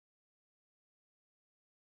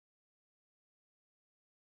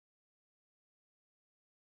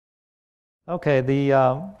Okay, the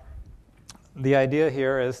idea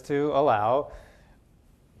here is to allow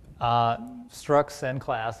structs and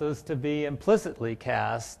classes to be implicitly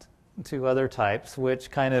cast to other types, which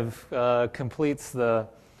kind of completes the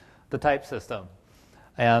type system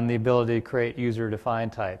and the ability to create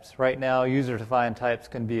user-defined types. Right now, user-defined types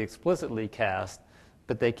can be explicitly cast,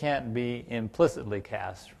 but they can't be implicitly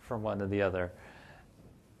cast from one to the other.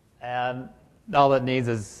 And all it needs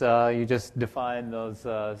is you just define those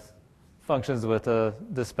functions with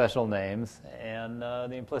the special names, and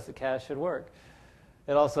the implicit cast should work.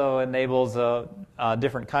 It also enables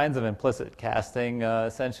different kinds of implicit casting,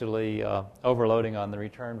 essentially overloading on the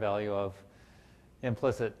return value of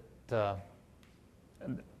implicit,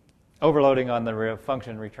 overloading on the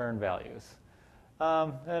function return values.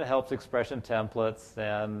 It helps expression templates,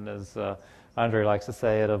 and as Andrei likes to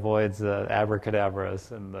say, it avoids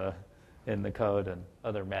abracadabras in the code and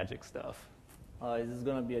other magic stuff. Is this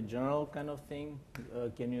going to be a general kind of thing?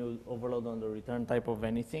 Can you overload on the return type of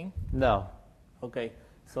anything? No. Okay.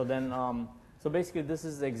 So then, so basically, this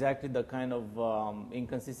is exactly the kind of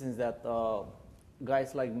inconsistencies that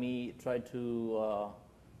guys like me try to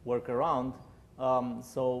work around.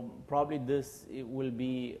 So probably it will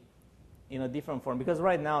be in a different form, because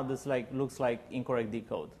right now this looks like incorrect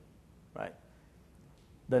decode, right?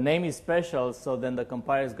 The name is special, so then the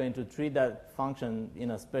compiler is going to treat that function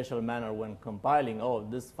in a special manner when compiling. Oh,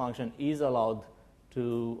 this function is allowed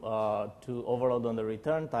to overload on the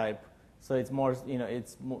return type, so it's more,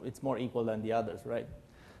 it's more equal than the others, right?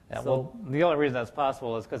 Yeah, so, well, the only reason that's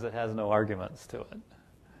possible is because it has no arguments to it.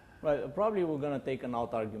 Right. Probably we're going to take an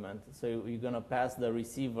out argument, so you're going to pass the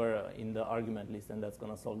receiver in the argument list, and that's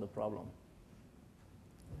going to solve the problem.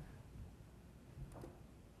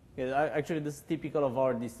 Yeah, actually, this is typical of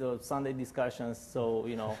our Sunday discussions. So,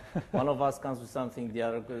 one of us comes with something, the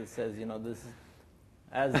other says, this is,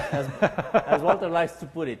 as Walter likes to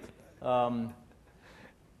put it,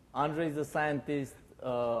 Andrei is the scientist,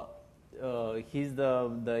 he's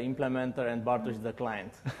the implementer, and Bartosz is the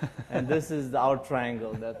client. And this is our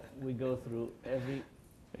triangle that we go through every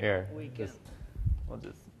weekend.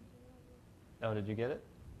 Oh, did you get it?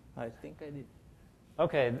 I think I did.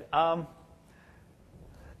 Okay.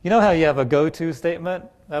 You know how you have a go-to statement?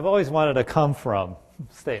 I've always wanted a come-from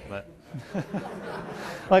statement.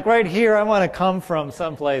 Like right here, I want to come from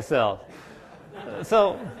someplace else.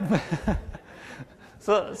 So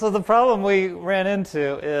the problem we ran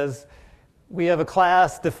into is we have a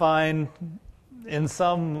class defined in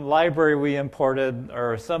some library we imported,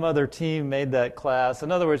 or some other team made that class.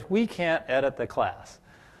 In other words, we can't edit the class.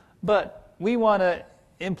 But we want to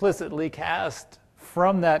implicitly cast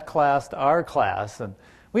from that class to our class. And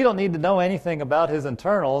we don't need to know anything about his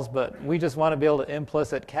internals, but we just want to be able to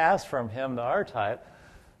implicit cast from him to our type.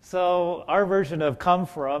 So our version of come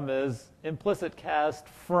from is implicit cast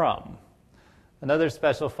from. Another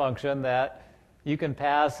special function that you can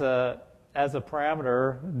pass as a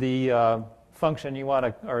parameter the function you want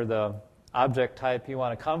to, or the object type you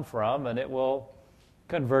want to come from, and it will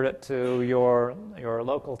convert it to your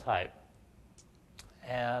local type.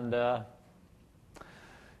 And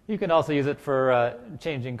you can also use it for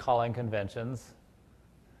changing calling conventions.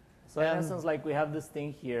 So in essence, like we have this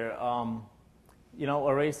thing here,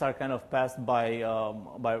 arrays are kind of passed by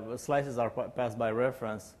slices are passed by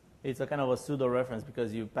reference. It's a kind of a pseudo reference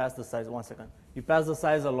because you pass the size. One second, you pass the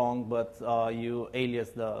size along, but you alias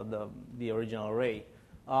the original array.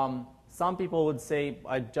 Some people would say,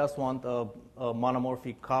 I just want a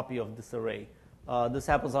monomorphic copy of this array. This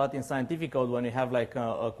happens a lot in scientific code when you have like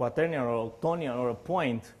a quaternion or a octonion or a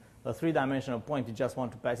point, a three-dimensional point. You just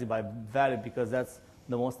want to pass it by value because that's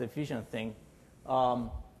the most efficient thing.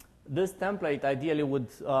 This template ideally would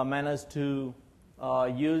manage to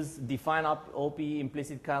use define OP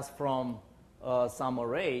implicit cast from some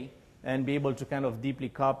array and be able to kind of deeply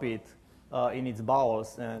copy it in its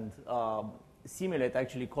bowels and simulate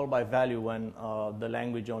actually call by value when the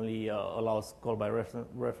language only allows call by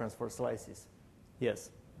reference for slices.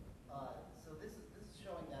 Yes? So this is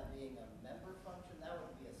showing that being a member function. That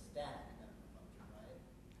would be a static member function, right?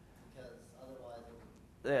 Because otherwise it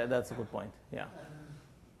would... Yeah, that's a good point. Yeah.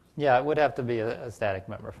 Yeah, it would have to be a static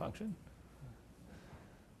member function.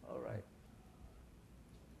 All right.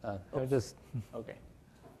 Okay.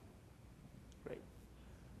 Great.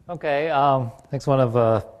 Okay. Next one of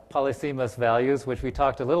polysemous values, which we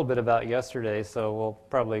talked a little bit about yesterday. So we'll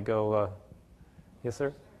probably go. Yes,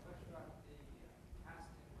 sir.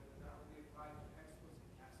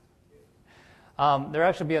 There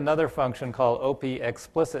actually be another function called OP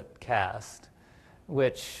explicit cast,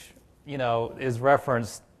 which is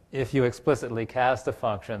referenced if you explicitly cast a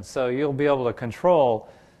function. So you'll be able to control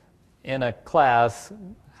in a class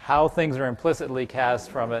how things are implicitly cast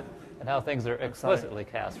from it and how things are explicitly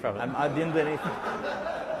cast from it. I didn't do anything.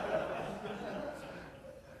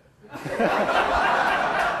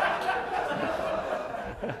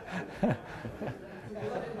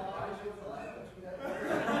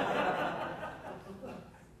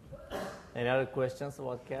 Any other questions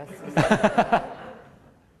about casts?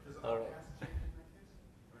 All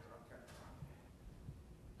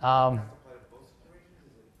right.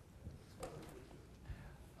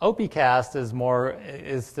 OP cast is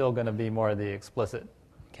still going to be more the explicit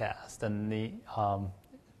cast, and the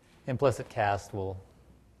implicit cast will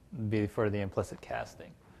be for the implicit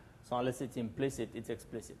casting. So unless it's implicit, it's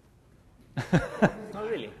explicit. Not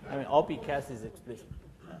really. I mean, OP cast is explicit.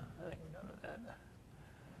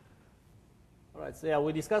 All right. So yeah,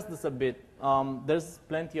 we discussed this a bit. There's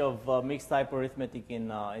plenty of mixed type arithmetic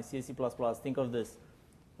in C++. Think of this: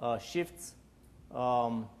 shifts.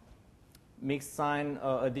 Mixed sign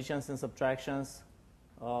additions and subtractions.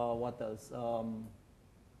 What else?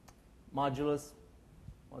 Modulus.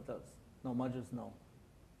 What else? No, modulus, no.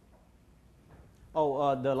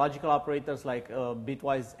 Oh, the logical operators like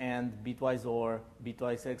bitwise AND, bitwise OR,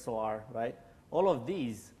 bitwise XOR, right? All of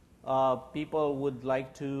these people would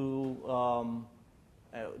like to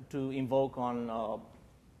invoke on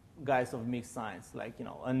guys of mixed signs, like, you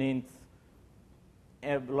know, an int,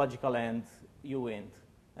 logical AND, uint.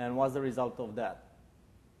 And what's the result of that?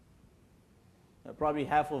 Probably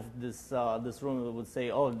half of this room would say,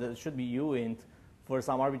 oh, there should be uint for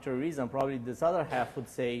some arbitrary reason. Probably this other half would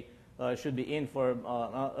say should be int for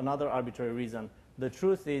another arbitrary reason. The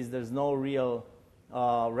truth is there's no real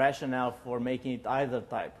rationale for making it either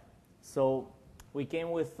type. So we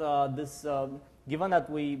came with this, given that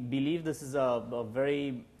we believe this is a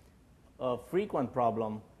very frequent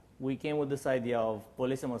problem, we came with this idea of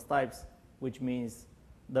polysemous types, which means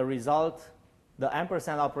the result, the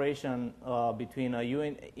ampersand operation between a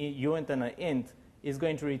uint and an int is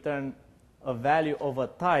going to return a value of a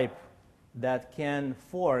type that can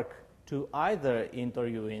fork to either int or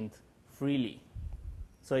uint freely.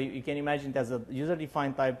 So you can imagine it as a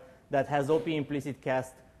user-defined type that has OP implicit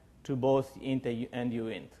cast to both int and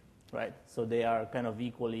uint, right? So they are kind of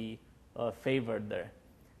equally favored there.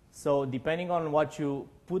 So depending on what you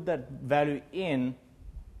put that value in,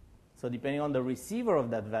 so depending on the receiver of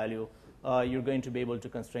that value, you're going to be able to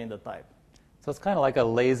constrain the type. So it's kind of like a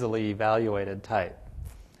lazily evaluated type.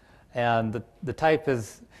 And the type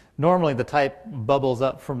is, normally the type bubbles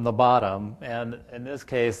up from the bottom, and in this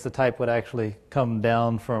case the type would actually come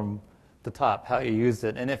down from the top, how you use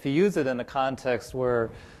it. And if you use it in a context where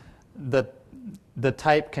the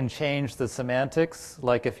type can change the semantics,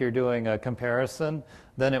 like if you're doing a comparison,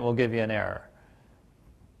 then it will give you an error.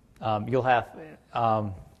 You'll have...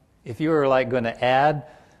 if you were like going to add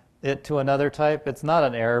it to another type, it's not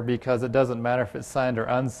an error because it doesn't matter if it's signed or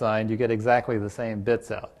unsigned. You get exactly the same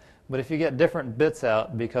bits out. But if you get different bits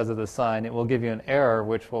out because of the sign, it will give you an error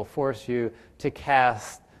which will force you to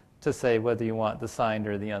cast to say whether you want the signed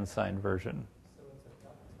or the unsigned version. So it's a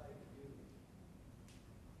duck type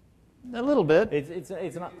U? A little bit.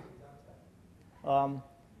 It's not.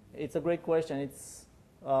 It's a great question. It's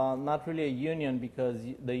not really a union because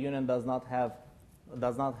the union does not have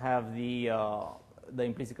the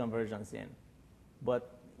implicit conversions in,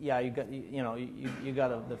 but yeah, you got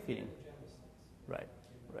the feeling, right?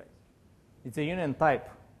 It's a union type,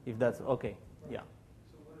 if that's okay. Yeah.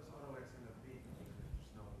 So what does auto X end up being? There's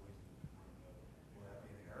no way. Will that be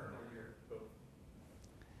an error or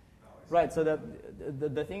Right. So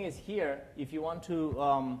the thing is here, if you want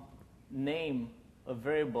to name a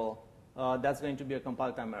variable, that's going to be a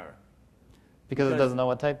compile time error. Because it doesn't know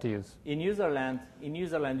what type to use. In userland,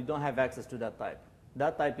 you don't have access to that type.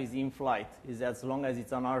 That type is in flight. Is as long as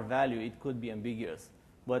it's on our value, it could be ambiguous.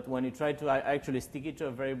 But when you try to actually stick it to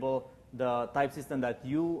a variable, the type system that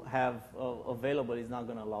you have available is not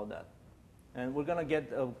going to allow that. And we're going to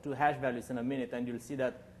get to hash values in a minute, and you'll see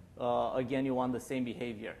that, again, you want the same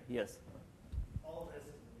behavior. Yes? All this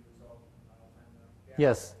is the result of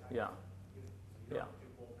Yes. Yeah. You Yeah. don't do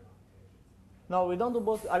both computations. No, we don't do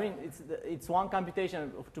both. I mean, it's one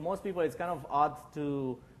computation. To most people, it's kind of odd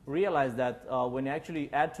to realize that when you actually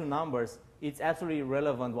add two numbers, it's absolutely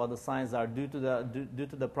irrelevant what the signs are due to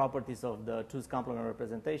the properties of the two's complement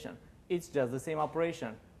representation. It's just the same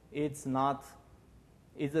operation. It's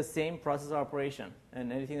the same processor operation.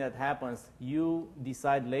 And anything that happens, you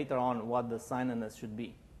decide later on what the signness should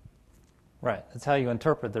be. Right. It's how you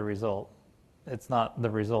interpret the result. It's not the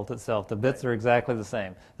result itself. The bits are exactly the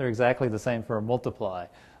same. They're exactly the same for a multiply,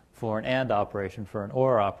 for an AND operation, for an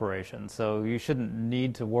OR operation. So you shouldn't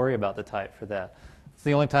need to worry about the type for that. So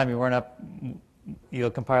the only time you run up, your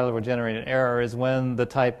compiler will generate an error is when the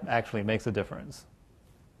type actually makes a difference.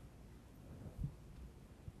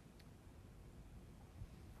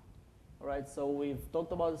 All right, so we've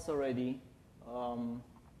talked about this already.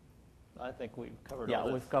 I think we've covered all Yeah,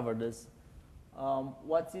 this. we've covered this.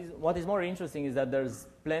 What is more interesting is that there's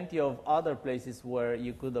plenty of other places where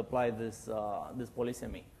you could apply this, this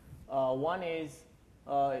polysemy. One is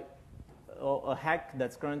a hack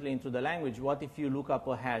that's currently into the language. What if you look up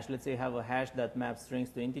a hash? Let's say you have a hash that maps strings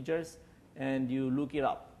to integers, and you look it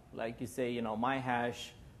up. Like you say, you know, my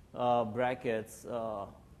hash, brackets,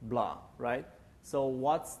 blah, right? So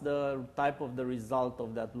what's the type of the result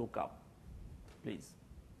of that lookup? Please.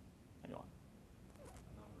 Anyone?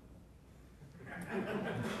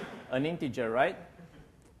 An integer, right?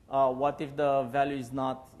 What if the value is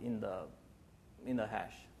not in the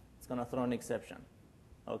hash? It's going to throw an exception.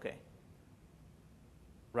 Okay.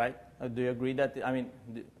 Right? Do you agree that, I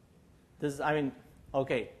mean,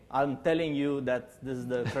 okay, I'm telling you that this is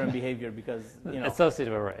the current behavior because, you know.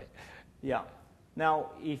 Associative array. Yeah.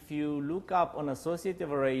 Now, if you look up an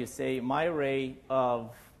associative array, you say my array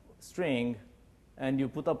of string, and you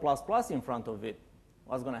put a plus plus in front of it,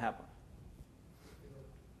 what's going to happen?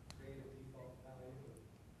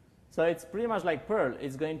 So it's pretty much like Perl.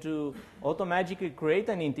 It's going to automatically create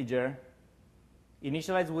an integer,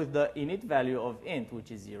 initialize with the init value of int,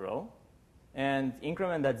 which is 0, and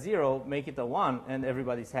increment that 0, make it a 1, and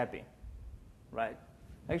everybody's happy, right?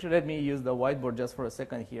 Actually, let me use the whiteboard just for a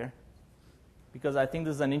second here, because I think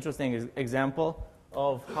this is an interesting example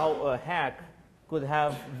of how a hack could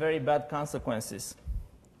have very bad consequences.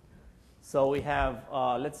 So we have,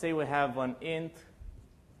 let's say we have an int.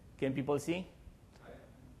 Can people see?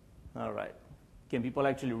 All right. Can people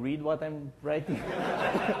actually read what I'm writing?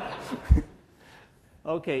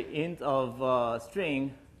 Okay, int of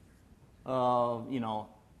string, you know,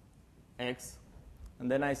 x, and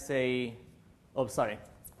then I say, oh, sorry,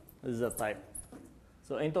 this is a type.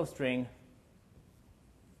 So int of string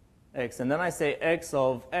x, and then I say x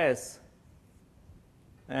of s,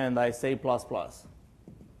 and I say plus plus,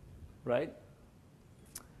 right?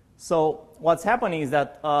 So what's happening is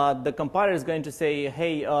that the compiler is going to say,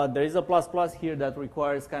 hey, there is a plus plus here that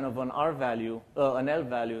requires kind of an R value, an L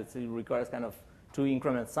value. It requires kind of to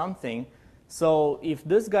increment something. So if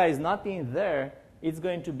this guy is not in there, it's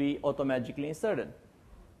going to be automatically inserted.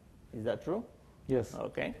 Is that true? Yes.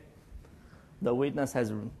 Okay. The witness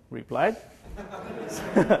has replied.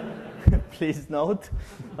 Please note.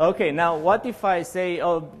 Okay, now what if I say,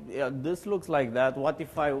 oh, yeah, this looks like that. What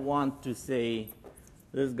if I want to say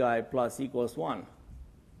this guy plus equals 1?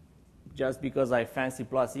 Just because I fancy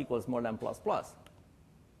plus equals more than plus plus.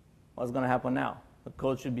 What's going to happen now? The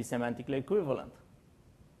code should be semantically equivalent.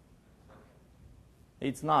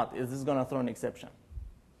 It's not. This is going to throw an exception.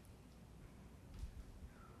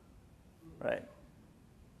 Right.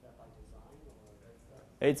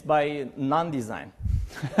 It's by non-design.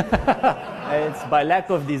 It's by lack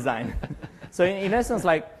of design. So in essence,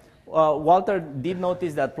 like Walter did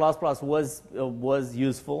notice that plus plus was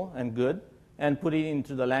useful and good, and put it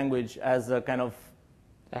into the language as a kind of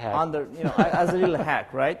as a little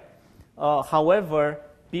hack, right? However,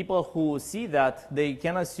 people who see that, they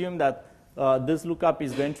can assume that this lookup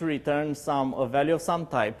is going to return a value of some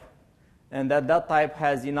type, and that type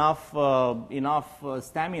has enough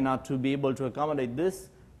stamina to be able to accommodate this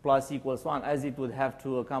plus equals 1, as it would have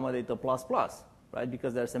to accommodate a plus plus, right?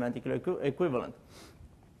 Because they're semantically equivalent.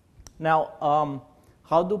 Now,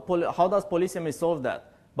 how does polysemy solve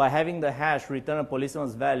that? By having the hash return a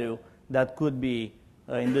polysemous value that could be,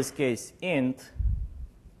 in this case, int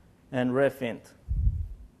and ref int.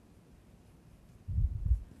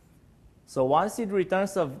 So once it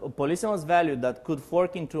returns a polysemous value that could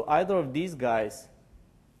fork into either of these guys,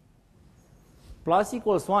 plus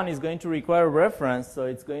equals 1 is going to require a reference, so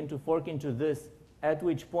it's going to fork into this, at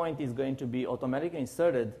which point it's going to be automatically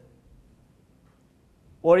inserted.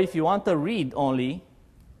 Or if you want a read only,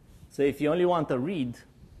 so if you only want a read,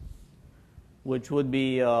 which would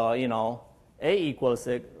be, you know, a equals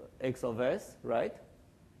x of s, right?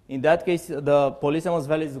 In that case, the polysemous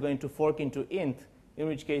value is going to fork into int, in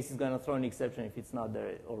which case it's going to throw an exception if it's not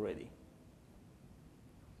there already.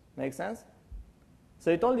 Make sense?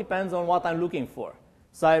 So it all depends on what I'm looking for.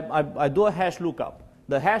 So I do a hash lookup.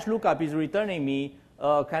 The hash lookup is returning me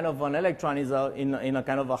kind of an electron is in a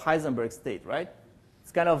kind of a Heisenberg state, right?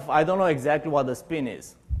 It's kind of, I don't know exactly what the spin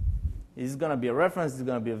is. Is it going to be a reference? Is it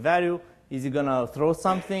going to be a value? Is it going to throw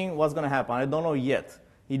something? What's going to happen? I don't know yet.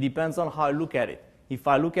 It depends on how I look at it. If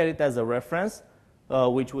I look at it as a reference,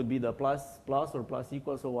 which would be the plus or plus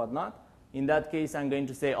equals or whatnot, In that case, I'm going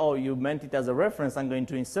to say, oh, you meant it as a reference. I'm going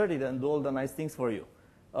to insert it and do all the nice things for you.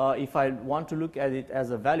 If I want to look at it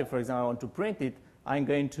as a value, for example, I want to print it, I'm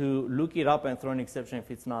going to look it up and throw an exception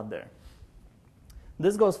if it's not there.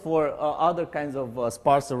 This goes for other kinds of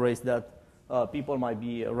sparse arrays that people might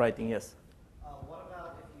be writing. Yes? What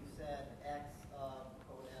about if you said x of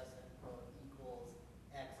code s end quote equals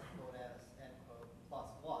x of code s end quote plus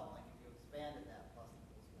 1, like if you expanded that plus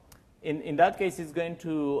equals 1? In that case, it's going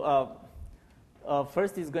to,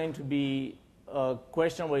 first it's going to be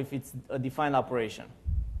questionable if it's a defined operation.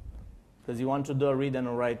 Because you want to do a read and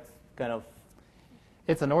a write kind of.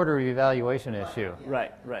 It's an order evaluation issue.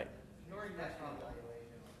 Right, right.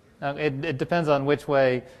 It depends on which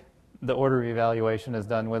way the order evaluation is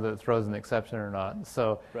done, whether it throws an exception or not.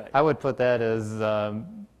 So right. I would put that as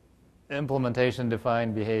implementation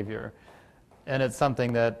defined behavior. And it's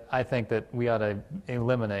something that I think that we ought to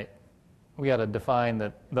eliminate. We ought to define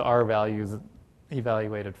that the R value is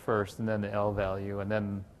evaluated first and then the L value, and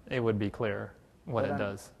then it would be clear what it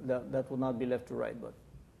does. That would not be left to right, but,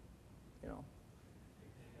 you know.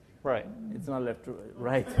 Right. It's not left to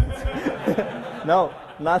right. No,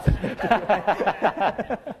 not left to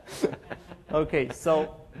right. Okay,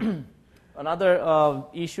 so another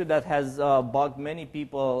issue that has bugged many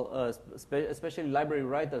people, especially library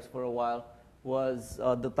writers for a while, was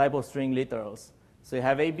the type of string literals. So you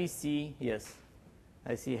have ABC, yes.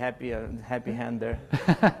 I see happy hand there.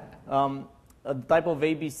 The type of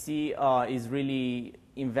ABC is really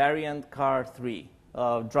invariant car 3.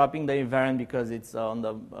 Dropping the invariant because it's on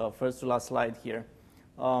the first to last slide here.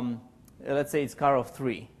 Let's say it's car of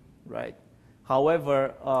 3, right?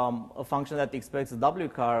 However, a function that expects a W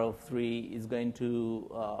car of 3 is going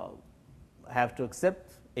to have to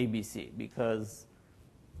accept ABC because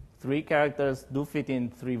 3 characters do fit in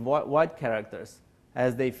 3 wide characters,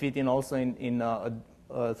 as they fit in also in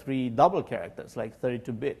 3 double characters, like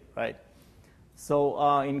 32-bit, right?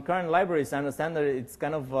 So in current libraries, I understand that it's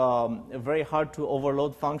kind of very hard to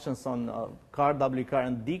overload functions on car, W car,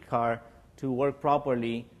 and D car to work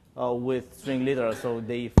properly with string literals. So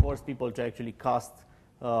they force people to actually cast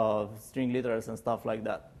string literals and stuff like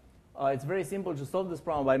that. It's very simple to solve this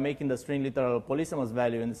problem by making the string literal a polysemous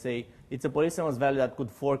value and say it's a polysemous value that could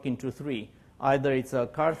fork into 3. Either it's a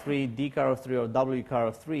car 3, D car of 3, or W car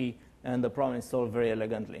of 3, and the problem is solved very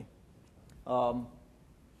elegantly.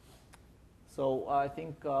 So I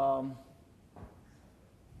think,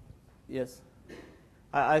 yes,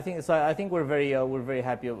 I think we're very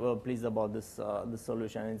happy, pleased about this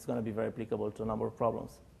solution. It's going to be very applicable to a number of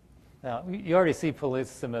problems. Now, you already see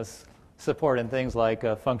polysemous support in things like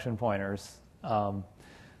function pointers.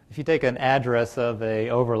 If you take an address of a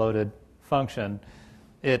overloaded function,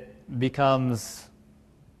 it becomes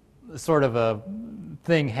sort of a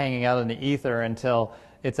thing hanging out in the ether until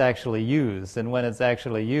it's actually used. And when it's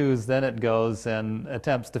actually used, then it goes and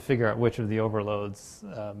attempts to figure out which of the overloads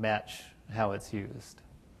match how it's used.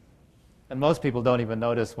 And most people don't even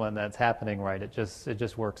notice when that's happening, right? It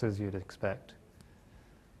just works as you'd expect.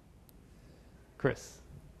 Chris.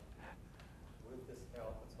 Would this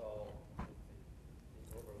help at all with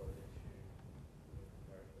the overload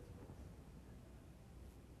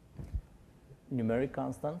issue? Numeric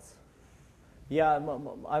constants? Yeah,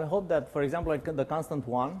 I hope that, for example, like the constant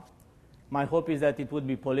 1, my hope is that it would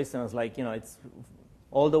be polysemous, like, you know, it's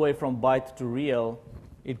all the way from byte to real,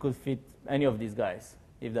 it could fit any of these guys,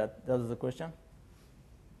 if that is the question.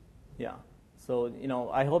 Yeah. So, you know,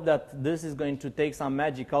 I hope that this is going to take some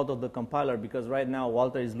magic out of the compiler, because right now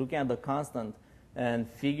Walter is looking at the constant and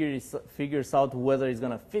figures out whether it's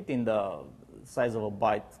going to fit in the size of a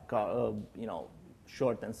byte, you know,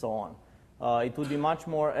 short and so on. It would be much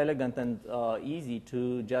more elegant and easy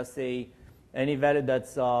to just say any value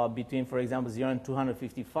that's between, for example, 0 and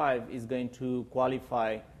 255 is going to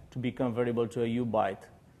qualify to be convertible to a U byte,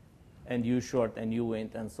 and U short and U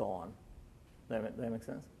int and so on. Does that make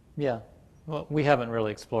sense? Yeah. Well, we haven't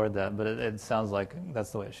really explored that, but it sounds like that's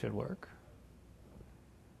the way it should work.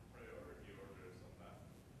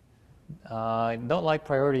 I don't like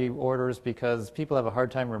priority orders because people have a hard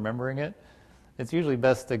time remembering it. It's usually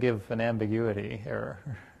best to give an ambiguity error.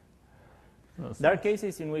 There are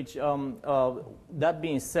cases in which, that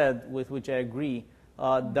being said, with which I agree,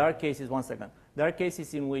 there are cases, one second, there are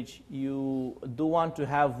cases in which you do want to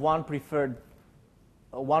have one preferred,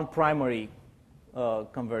 one primary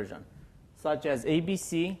conversion, such as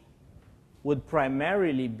ABC would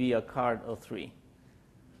primarily be a card of 3.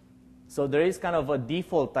 So there is kind of a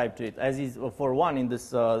default type to it, as is for 1 in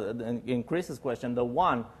this, in Chris's question, the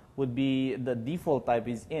 1 would be, the default type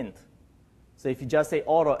is int. So if you just say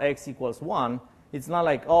auto x equals 1, It's not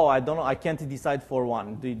like, oh, I don't know, I can't decide for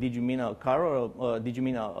one. Did you mean a car or did you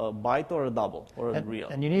mean a byte or a double or a real?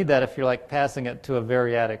 And you need that if you're like passing it to a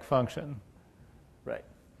variadic function. Right.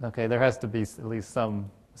 Okay, there has to be at least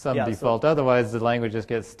some Yeah, default. Otherwise, the language just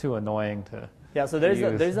gets too annoying to. Yeah. So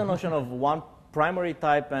there's a notion of one primary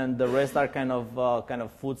type, and the rest are kind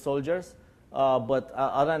of foot soldiers. But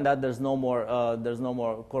other than that, there's no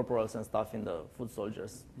more corporals and stuff in the foot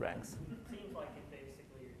soldiers ranks. It seems like it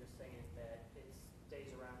basically you're just saying that it stays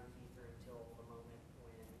around the ether until the moment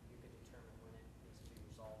when you can determine when it needs to be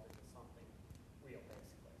resolved into something real,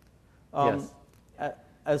 basically. Yes.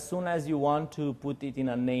 As soon as you want to put it in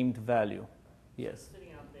a named value, yes. So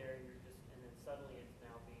sitting out there, and then suddenly it's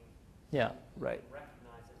now being Right.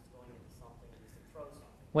 recognized as going into something and needs to throw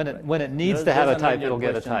something. When it needs to have a type, it'll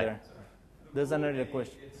get a type. There. There's another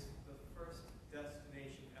question. It's the first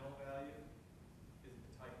destination L value is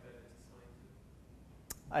the type that it's assigned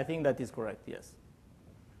to. I think that is correct. Yes.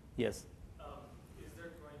 Yes. Is this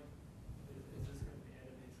going to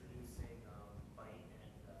end up introducing byte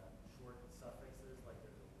and short suffixes, like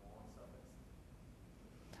there's a long suffix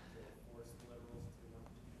to force the literals to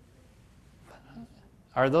want to do?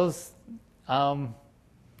 Are those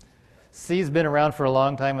C's been around for a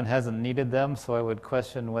long time and hasn't needed them, so I would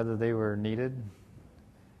question whether they were needed.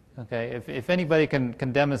 Okay, if anybody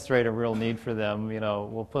can demonstrate a real need for them,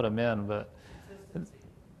 we'll put them in. But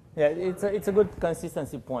yeah, it's a good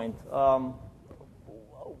consistency point.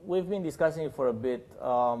 We've been discussing it for a bit,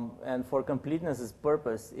 and for completeness'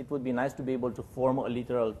 purpose, it would be nice to be able to form a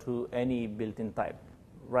literal to any built-in type.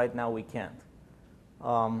 Right now, we can't.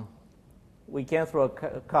 We can throw a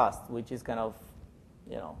cast, which is kind of,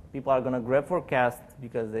 people are going to grab for cast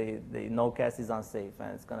because they know cast is unsafe,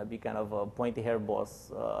 and it's going to be kind of a pointy hair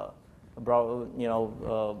boss,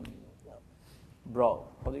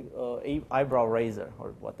 eyebrow raiser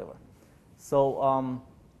or whatever. So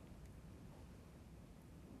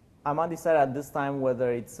I'm undecided at this time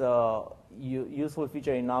whether it's a useful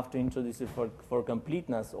feature enough to introduce it for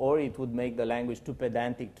completeness, or it would make the language too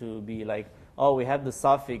pedantic to be like, oh, we have the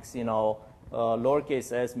suffix,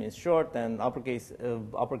 lowercase s means short, and uppercase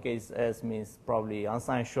s means probably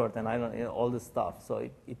unsigned short, and all this stuff. So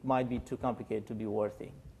it might be too complicated to be worthy.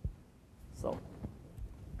 So,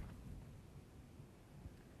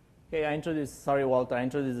 okay, sorry, Walter, I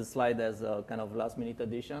introduced this slide as a kind of last-minute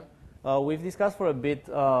addition. We've discussed for a bit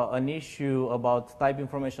an issue about type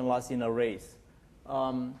information loss in arrays.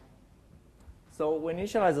 So when you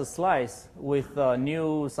initialize a slice with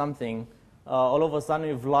new something, all of a sudden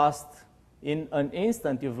you've lost, in an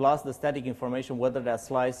instant, you've lost the static information whether that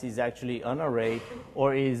slice is actually an array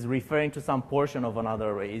or is referring to some portion of another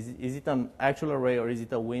array. Is it an actual array or is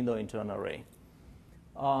it a window into an array?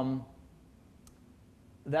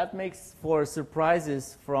 That makes for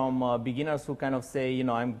surprises from beginners who kind of say,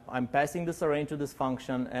 I'm passing this array into this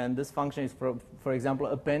function, and this function is, for example,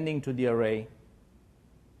 appending to the array,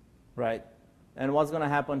 right? And what's going to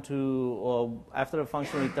happen to after the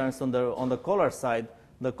function returns on the caller side?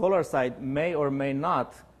 The caller side may or may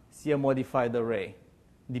not see a modified array,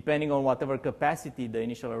 depending on whatever capacity the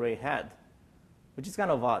initial array had, which is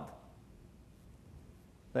kind of odd.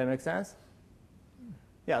 Does that make sense?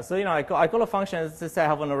 Yeah, so I call a function, let's say I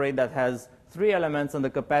have an array that has 3 elements and the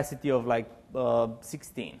capacity of like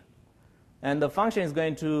 16. And the function is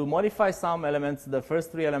going to modify some elements, the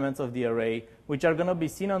first 3 elements of the array, which are going to be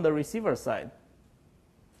seen on the receiver side,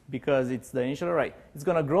 because it's the initial array. It's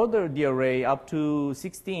going to grow the array up to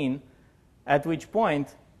 16, at which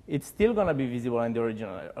point it's still going to be visible in the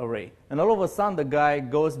original array. And all of a sudden, the guy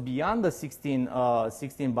goes beyond the 16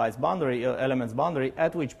 bytes boundary, elements boundary,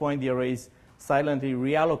 at which point the array is silently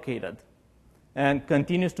reallocated and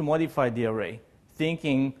continues to modify the array,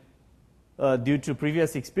 thinking due to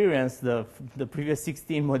previous experience, the previous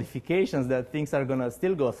 16 modifications, that things are going to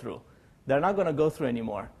still go through. They're not going to go through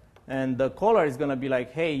anymore. And the caller is going to be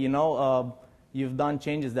like, hey, you've done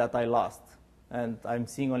changes that I lost, and I'm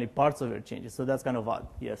seeing only parts of your changes. So that's kind of odd.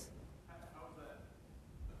 Yes? How does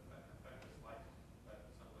that affect the slice? That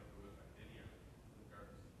sounds like it would affect any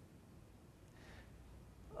regardless.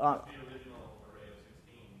 The original array of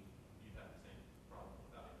 16, you'd have the same problem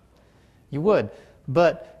without it. You would,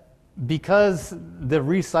 but because the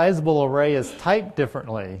resizable array is typed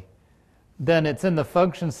differently, then it's in the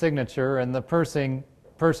function signature, and the person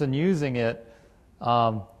using it,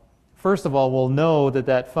 first of all, will know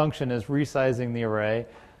that function is resizing the array.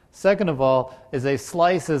 Second of all, is a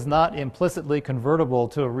slice is not implicitly convertible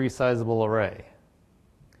to a resizable array.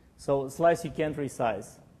 So slice you can't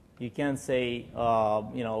resize. You can't say,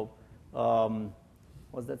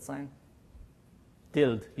 what's that sign?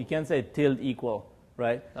 Tilde. You can't say tilde equal,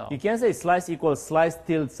 right? No. You can say slice equals slice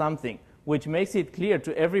tilde something, which makes it clear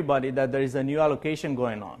to everybody that there is a new allocation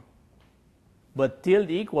going on. But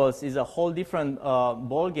tilde equals is a whole different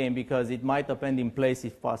ball game because it might append in place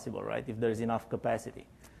if possible, right? If there's enough capacity.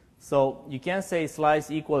 So you can say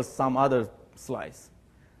slice equals some other slice.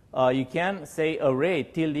 You can say array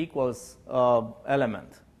tilde equals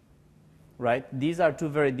element, right? These are two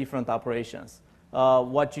very different operations.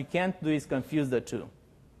 What you can't do is confuse the two,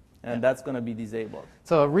 and that's going to be disabled.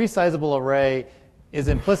 So a resizable array is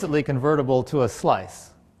implicitly convertible to a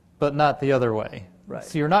slice, but not the other way. Right.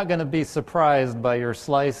 So you're not going to be surprised by your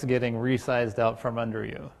slice getting resized out from under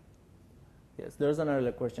you. Yes, there's an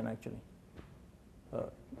earlier question actually.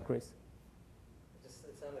 Chris? It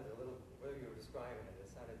sounded a little, where you were describing it, it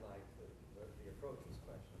sounded like the approach was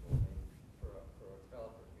questionable. I mean, for a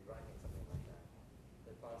developer to be writing something like that,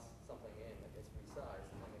 they pass something in that gets resized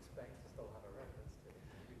and then expect to still have a reference to it.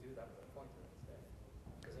 You do that with a pointer instead,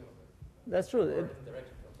 presumably. That's true. Or in the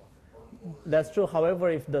direction of a pointer. That's true. However,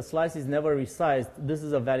 if the slice is never resized, this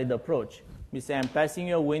is a valid approach. You say, I'm passing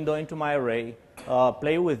you a window into my array,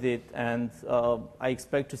 play with it, and I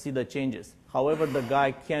expect to see the changes. However, the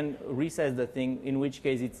guy can resize the thing, in which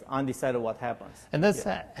case it's undecided what happens. And this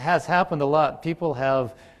has happened a lot. People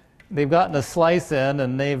they've gotten a slice in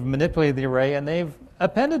and they've manipulated the array and they've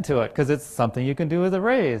appended to it because it's something you can do with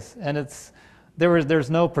arrays. And there's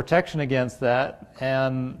no protection against that,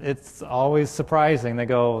 and it's always surprising. They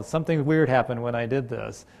go, something weird happened when I did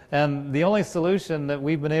this. And the only solution that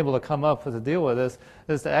we've been able to come up with to deal with this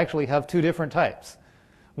is to actually have two different types.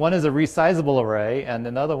 One is a resizable array, and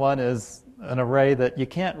another one is an array that you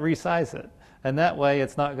can't resize it. And that way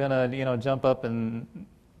it's not going to jump up and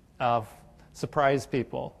surprise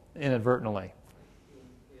people inadvertently.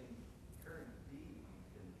 In current D, you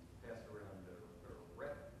can pass around a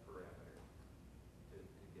rep parameter to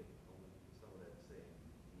get some of that same.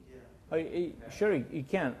 Yeah. Sure, you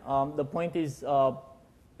can. The point is,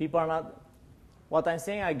 people are not. What I'm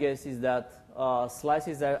saying, I guess, is that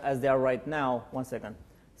slices as they are right now. One second.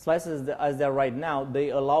 Slices as they are right now, they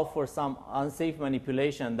allow for some unsafe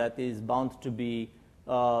manipulation that is bound to be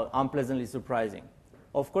unpleasantly surprising.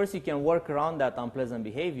 Of course, you can work around that unpleasant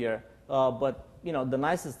behavior, but the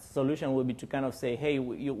nicest solution would be to kind of say, hey,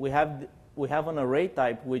 we have an array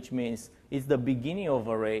type, which means it's the beginning of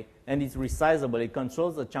array, and it's resizable. It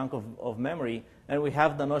controls a chunk of memory, and we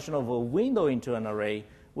have the notion of a window into an array,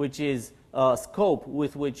 which is a scope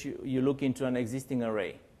with which you look into an existing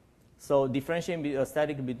array. So differentiating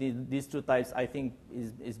static between these two types, I think,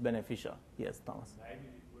 is beneficial. Yes, Thomas. Maybe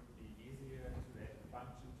it would be easier to add a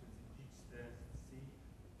function to each C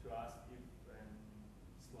to ask if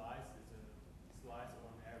slice is a slice or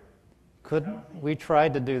an array. Couldn't we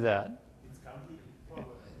tried to do that?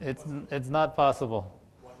 It's not possible.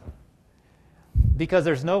 Because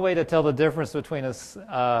there's no way to tell the difference between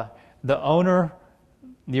the owner,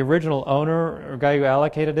 the original owner or guy who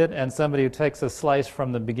allocated it, and somebody who takes a slice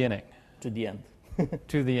from the beginning To the end.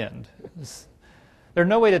 to the end. There's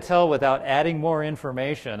no way to tell without adding more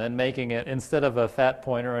information and making it, instead of a fat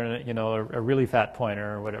pointer, and a really fat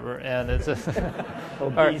pointer or whatever. And it's just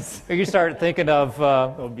Obese. or you start thinking of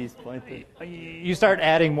Obese pointer. you start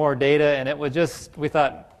adding more data, and it would just, we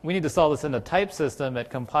thought we need to solve this in the type system at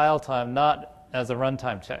compile time, not as a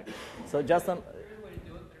runtime check. So just There's a way to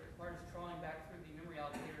do it, but it requires trawling back through the memory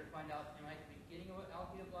allocator to find out am I at the beginning of an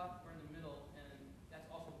allocated block or in the middle, and that's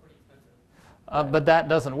also pretty expensive. But that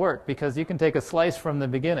doesn't work because you can take a slice from the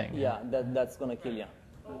beginning. yeah, that's going to kill you.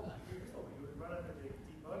 You would run under the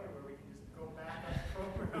debugger where we can just go back on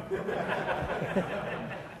the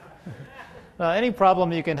program. Any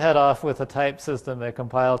problem you can head off with a type system at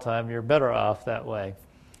compile time, you're better off that way.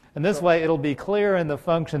 And this way, it'll be clear in the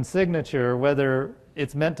function signature whether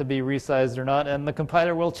it's meant to be resized or not, and the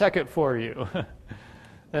compiler will check it for you.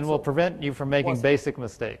 And will prevent you from making basic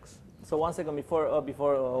mistakes. So 1 second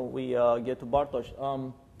before we get to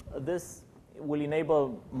Bartosz, this will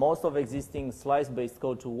enable most of existing slice-based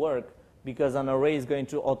code to work because an array is going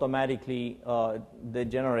to automatically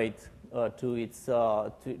degenerate to its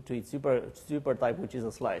super type, which is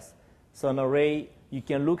a slice. So an array, you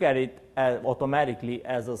can look at it automatically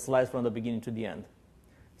as a slice from the beginning to the end.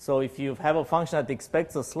 So if you have a function that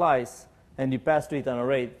expects a slice and you pass to it an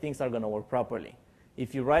array, things are going to work properly.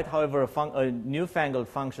 If you write, however, a newfangled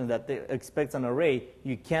function that expects an array,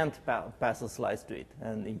 you can't pass a slice to it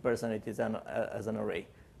and impersonate it as an array.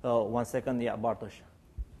 1 second, yeah, Bartosz.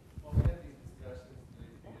 Well, we had these discussions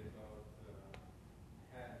lately about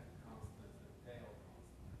head constants and tail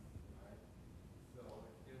constants, right? So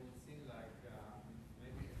it would seem like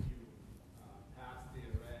maybe if you pass the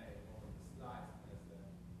array or the slice as a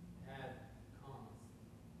head const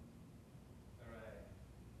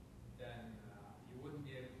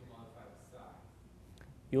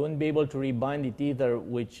You wouldn't be able to rebind it either,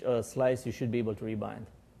 which slice you should be able to rebind.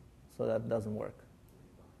 So that doesn't work.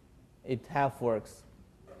 It half works.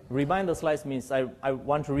 Rebind the slice means I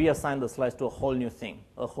want to reassign the slice to a whole new thing,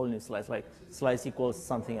 a whole new slice, like slice equals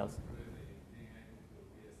something else.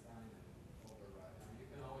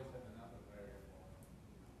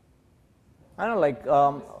 I don't know, like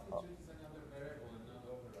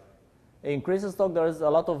in Talk, there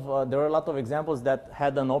are a lot of examples that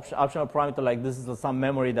had an optional parameter like this is some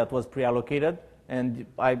memory that was pre-allocated, and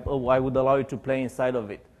I would allow you to play inside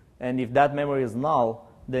of it. And if that memory is null,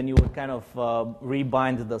 then you would kind of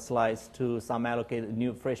rebind the slice to some allocated,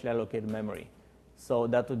 new, freshly allocated memory. So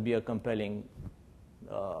that would be a compelling,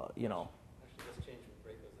 you know. Actually, this change would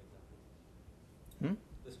break those examples. Hmm?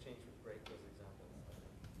 This change would break those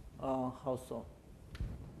examples. How so?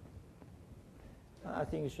 I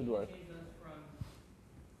think it should work. Change those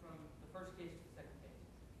from the first case to the second case.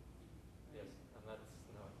 Yes, and that's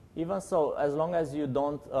no. Even so, as long as you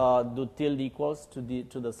don't do tilde equals to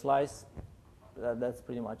the slice, that's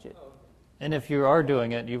pretty much it. Oh, okay. And if you are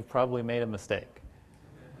doing it, you've probably made a mistake.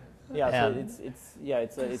 Yeah,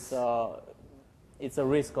 so it's a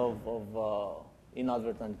risk of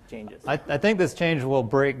inadvertent changes. I think this change will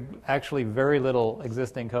break actually very little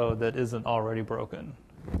existing code that isn't already broken.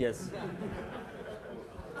 Yes.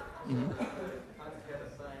 How does that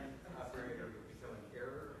assign operator become an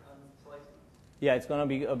error on slices? Yeah, it's going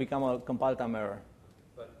to become a compile time error.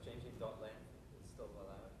 But changing dot length is still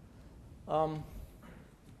allowed?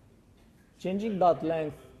 Changing dot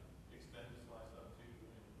length.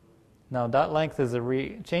 Now,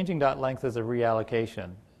 changing dot length is a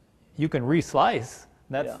reallocation. You can reslice.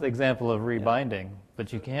 That's the example of rebinding,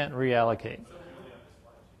 but you can't reallocate.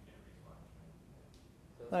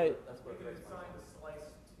 Right. That's what You breaks could my assign the slice.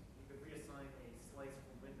 You could reassign a slice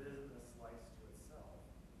within the slice to itself.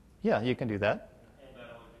 Yeah, you can do that. And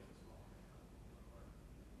that only makes it small.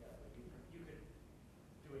 Yeah, but you could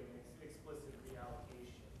do an explicit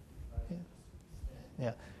reallocation. Right?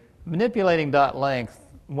 Yeah. Manipulating dot length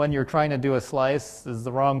when you're trying to do a slice is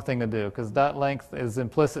the wrong thing to do, because dot length is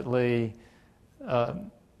implicitly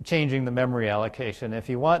changing the memory allocation. If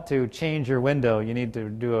you want to change your window, you need to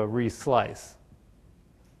do a reslice,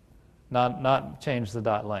 not change the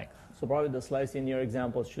dot length. So probably the slice in your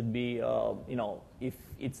example should be, you know, if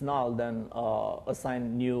it's null, then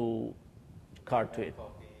assign new card to it.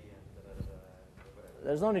 copy and whatever.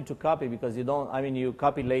 There's no need to copy because you don't. I mean, you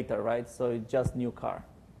copy later, right? So it's just new car.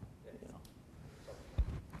 You know.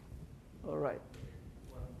 All right.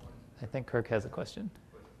 I think Kirk has a question.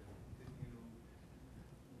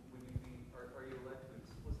 Are you allowed to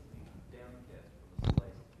explicitly downcast from a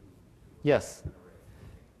slice to Yes.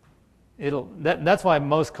 an array? That's why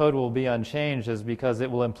most code will be unchanged, is because it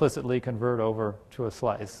will implicitly convert over to a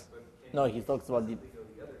slice. No, he talks about the. Go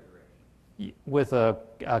the other direction. With a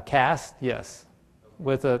cast, yes.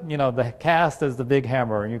 With the cast is the big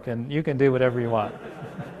hammer. You can do whatever you want.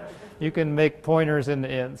 You can make pointers into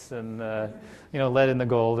ints and let in the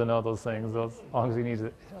gold and all those things. As long as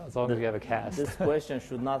you have a cast. This question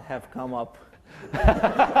should not have come up.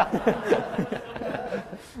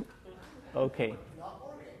 Okay.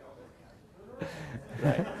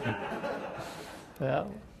 Right. Yeah.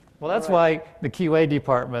 Well, that's why the QA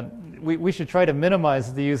department, we should try to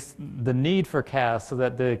minimize the need for casts so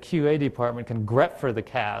that the QA department can grep for the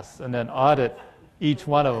casts and then audit each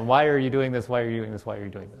one of them. Why are you doing this? Why are you doing this? Why are you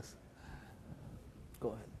doing this? Go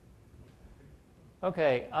ahead.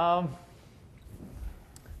 Okay.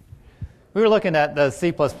 We were looking at the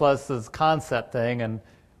C++'s concept thing, and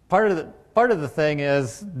part of the thing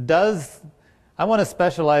is, I want to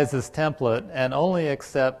specialize this template and only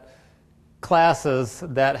accept classes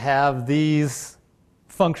that have these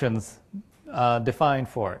functions defined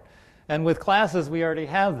for it. And with classes, we already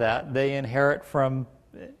have that. They inherit from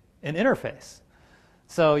an interface.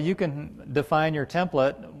 So you can define your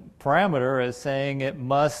template parameter as saying it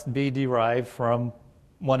must be derived from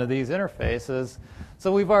one of these interfaces.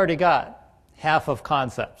 So we've already got half of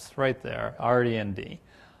concepts right there, already in D.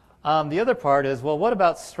 The other part is, well, what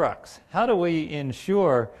about structs? How do we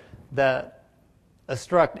ensure that a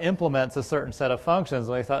struct implements a certain set of functions?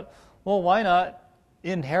 And we thought, well, why not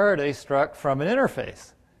inherit a struct from an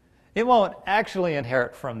interface? It won't actually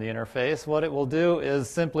inherit from the interface. What it will do is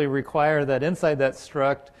simply require that inside that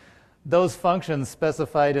struct, those functions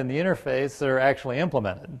specified in the interface are actually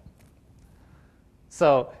implemented.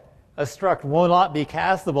 So a struct will not be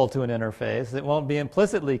castable to an interface. It won't be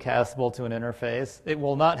implicitly castable to an interface. It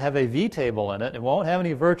will not have a vtable in it. It won't have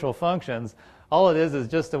any virtual functions. All it is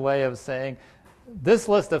just a way of saying, this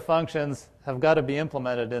list of functions have got to be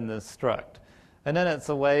implemented in this struct. And then it's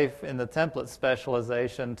a way in the template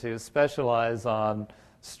specialization to specialize on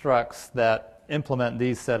structs that implement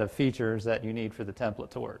these set of features that you need for the template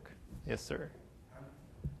to work. Yes, sir.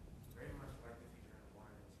 Very much like the feature in one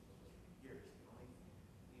and C++ for years.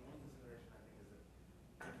 The only consideration I think is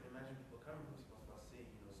that I can imagine people coming from C++,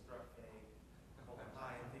 seeing struct A, colon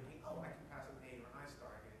I, and thinking, oh, I can pass an A or an I star,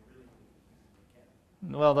 and getting really, really confused if they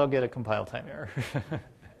can. Well, they'll get a compile time error. As long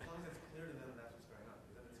as it's clear to them that's what's going on,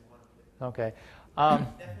 because then it's one click. Okay.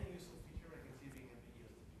 Definitely a useful feature, but I can see it being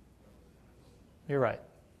ambiguous to people. You're right.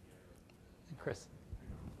 Chris.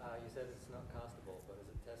 You said it's not castable, but is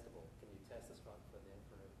it testable? Can you test the struct for the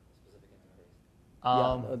specific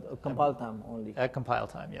interface? Compile time only. At compile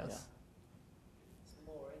time, yes. It's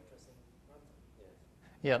more interesting runtime. Yes.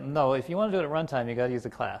 Yeah, no, if you want to do it at runtime, you got to use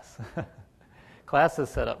a class. Class is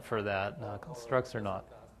set up for that. Structs are not.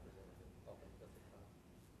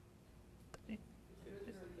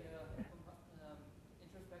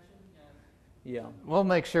 Yeah. We'll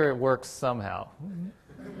make sure it works somehow.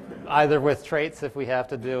 Either with traits if we have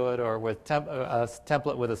to do it, or with a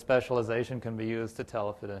template with a specialization can be used to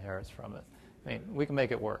tell if it inherits from it. I mean, we can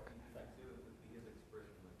make it work.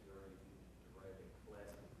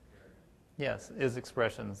 Yes, is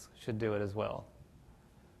expressions should do it as well.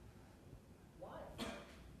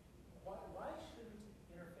 Why shouldn't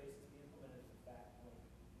interfaces be implemented at the back point,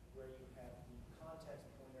 where you have the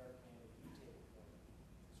context pointer and the detail pointer?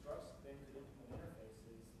 Structs then could implement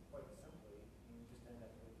interfaces quite simply, and you just end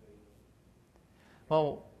up with a...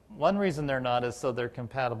 Well, one reason they're not is so they're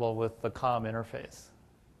compatible with the COM interface.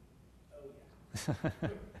 Oh, yeah.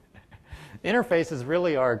 Interfaces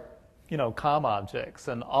really are, COM objects,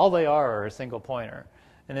 and all they are a single pointer.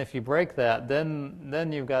 And if you break that, then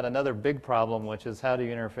you've got another big problem, which is how do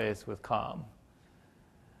you interface with COM?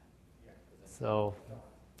 So,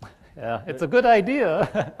 yeah, it's a good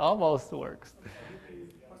idea. Almost works. Is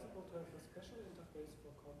it possible to have a special interface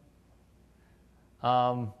for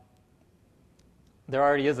COM? There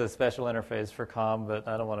already is a special interface for COM, but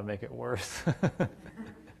I don't want to make it worse.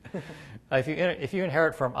 If you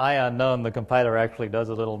inherit from I unknown, the compiler actually does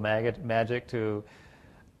a little magic to,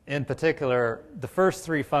 in particular, the first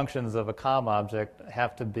three functions of a COM object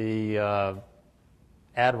have to be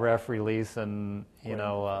add, ref, release, and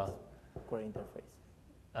Query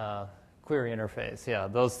interface. Query interface. Yeah,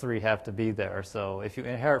 those three have to be there. So if you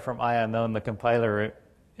inherit from I unknown, the compiler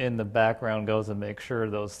in the background goes and makes sure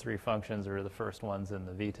those three functions are the first ones in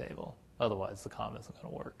the V table. Otherwise, the COM isn't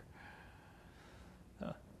going to work.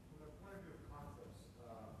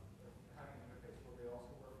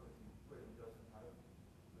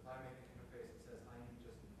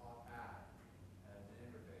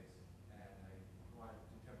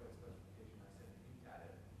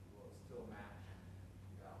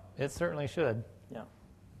 It certainly should. Yeah.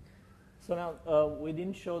 So now, we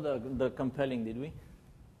didn't show the compelling, did we?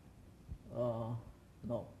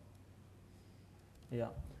 No. Yeah.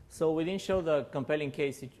 So we didn't show the compelling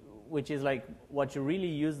case, which is like what you really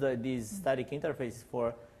use these static interfaces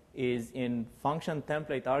for is in function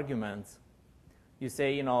template arguments. You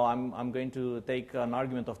say, I'm going to take an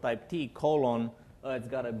argument of type T, it's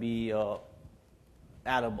got to be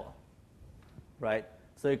addable, right?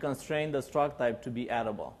 So you constrain the struct type to be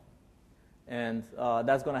addable. And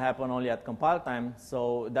that's going to happen only at compile time.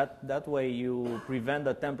 So that way you prevent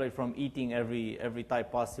the template from eating every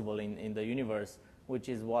type possible in the universe, which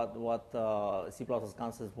is what C++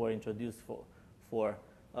 constants were introduced for.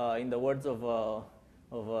 In the words of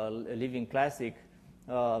a living classic,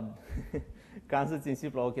 constants in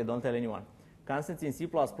C++, okay, don't tell anyone. Constants in C++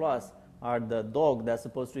 are the dog that's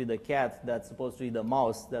supposed to be the cat that's supposed to be the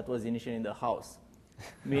mouse that was initially in the house.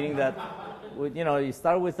 Meaning that you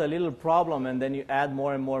start with a little problem and then you add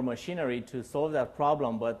more and more machinery to solve that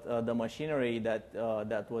problem, but the machinery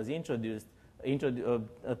that was introduced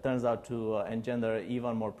turns out to engender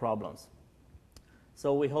even more problems.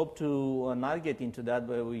 So we hope to not get into that,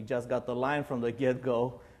 but we just got the line from the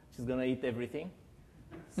get-go, which is going to eat everything.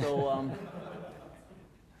 So,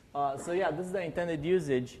 so yeah, this is the intended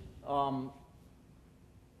usage.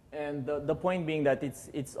 And the point being that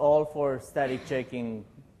it's all for static checking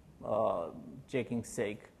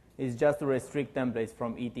sake. It's just to restrict templates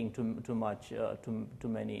from eating too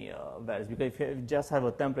many values. Because if you just have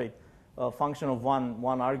a template function of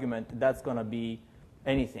one argument, that's going to be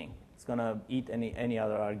anything. It's going to eat any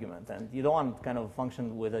other argument, and you don't want kind of a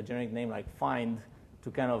function with a generic name like find to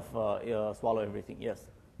kind of swallow everything. Yes.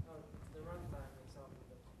 The runtime example,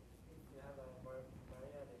 but if you have a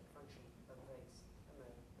variadic function that takes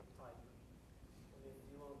a type, and if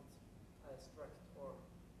you want a struct or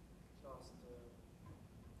class to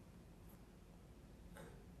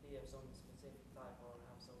be of some specific specific type or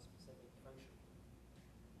have some specific function.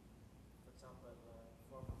 For example,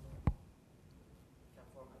 format can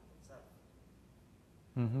format itself.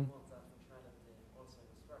 Mm-hmm. You want that functionality also in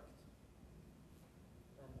the struct.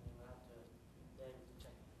 Then you have to be able to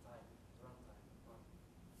check the type, the runtime. Or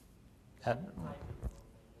typing the whole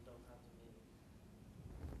thing. You don't have to be.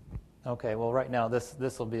 Okay, well right now this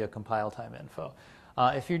will be a compile time info.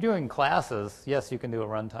 If you're doing classes, yes, you can do a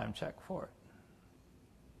runtime check for it.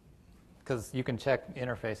 Because you can check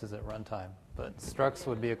interfaces at runtime, but structs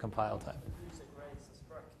would be a compile time. The user creates a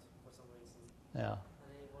struct for some reason. Yeah.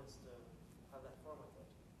 And he wants to have that formatted.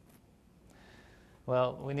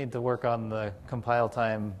 Well, we need to work on the compile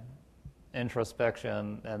time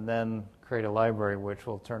introspection and then create a library which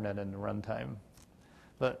will turn that into runtime.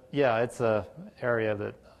 But yeah, it's an area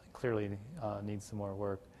that clearly needs some more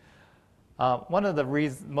work. One of the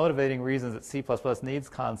motivating reasons that C++ needs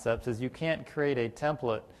concepts is you can't create a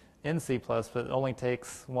template in C++ that only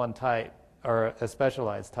takes one type or a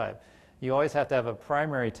specialized type. You always have to have a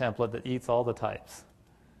primary template that eats all the types.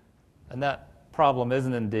 And that problem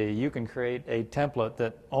isn't in D. You can create a template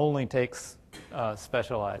that only takes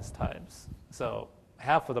specialized types. So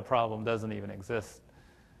half of the problem doesn't even exist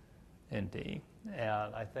in D.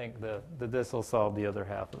 And I think that this will solve the other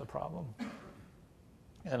half of the problem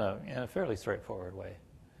in a fairly straightforward way.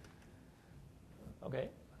 Okay.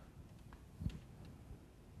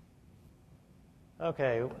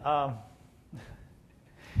 Okay.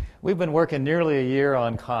 We've been working nearly a year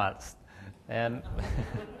on const, and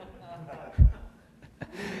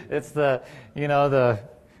it's the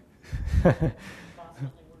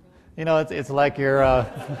it's like you're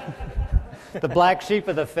the black sheep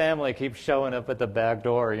of the family keeps showing up at the back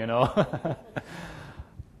door,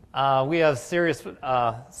 We have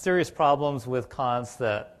serious problems with const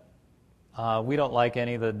that we don't like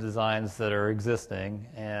any of the designs that are existing,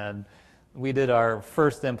 and we did our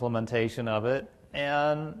first implementation of it,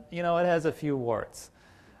 and it has a few warts.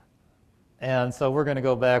 And so we're going to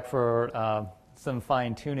go back for some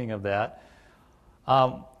fine-tuning of that.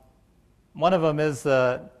 One of them is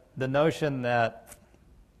the notion that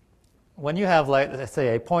when you have, like, let's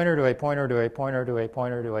say, a pointer to a pointer to a pointer to a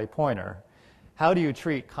pointer to a pointer, how do you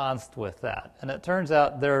treat const with that? And it turns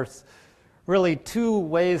out there's really two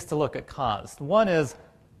ways to look at const. One is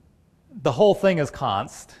the whole thing is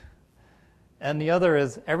const, and the other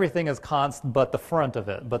is everything is const but the front of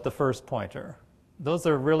it, but the first pointer. Those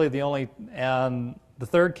are really the only, and the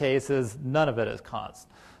third case is none of it is const.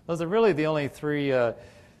 Those are really the only three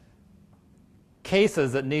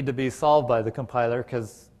cases that need to be solved by the compiler,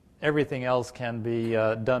 because everything else can be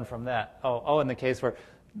done from that. In the case where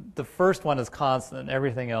the first one is constant and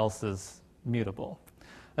everything else is mutable.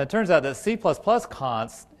 And it turns out that C++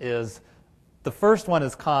 const is the first one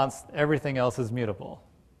is const, everything else is mutable.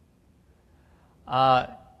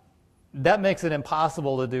 That makes it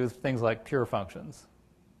impossible to do things like pure functions.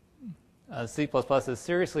 C++ is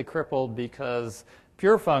seriously crippled because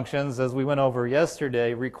pure functions, as we went over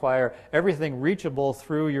yesterday, require everything reachable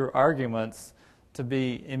through your arguments to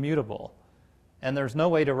be immutable. And there's no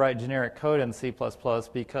way to write generic code in C++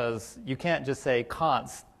 because you can't just say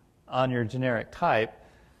const on your generic type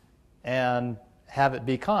and have it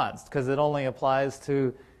be const, because it only applies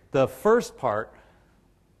to the first part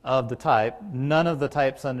of the type, none of the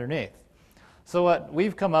types underneath. So what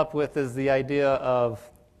we've come up with is the idea of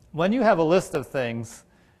when you have a list of things,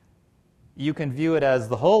 you can view it as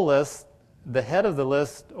the whole list, the head of the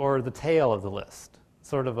list, or the tail of the list,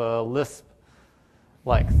 sort of a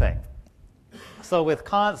Lisp-like thing. So with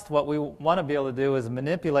const, what we want to be able to do is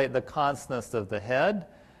manipulate the constness of the head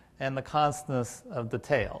and the constness of the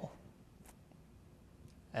tail.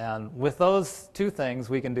 And with those two things,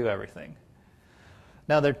 we can do everything.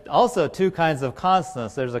 Now, there are also two kinds of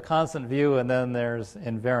constants. There's a constant view, and then there's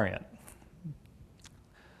invariant.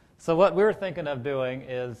 So what we're thinking of doing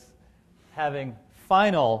is having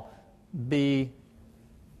final be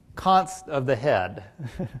const of the head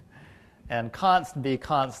and const be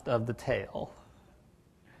const of the tail.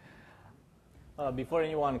 Before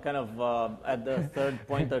anyone kind of at the third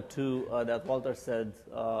point or two that Walter said,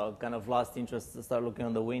 kind of lost interest to start looking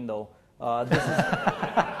on the window.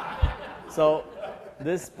 So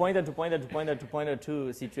this pointer to pointer to pointer to pointer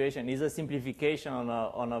to situation is a simplification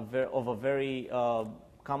of a very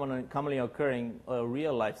commonly occurring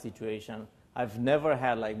real life situation. I've never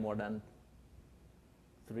had like more than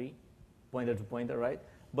 3 pointer to pointer, right?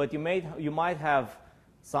 But you might have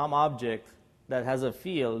some object that has a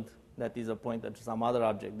field that is a pointer to some other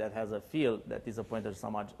object that has a field that is a pointer to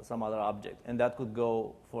some other object, and that could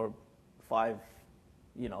go for 5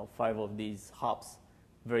 of these hops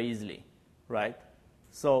very easily, right?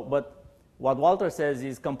 So, but what Walter says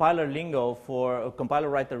is compiler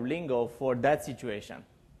writer lingo for that situation.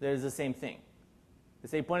 There's the same thing. They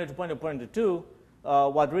say pointer to pointer, pointer to 2.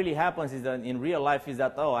 What really happens is that in real life is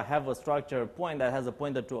that, oh, I have a structure point that has a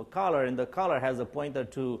pointer to a color, and the color has a pointer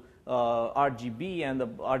to RGB, and the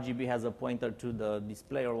RGB has a pointer to the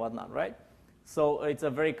display or whatnot, right? So it's a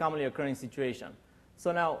very commonly occurring situation.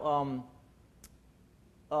 So now,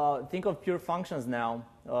 think of pure functions now,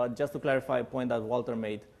 just to clarify a point that Walter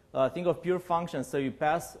made. Think of pure functions, so you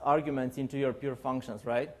pass arguments into your pure functions,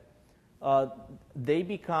 right? They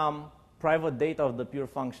become private data of the pure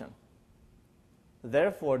function.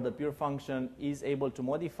 Therefore, the pure function is able to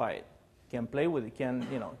modify it, can play with it,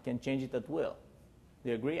 can change it at will. Do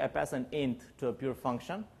you agree? I pass an int to a pure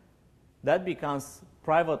function. That becomes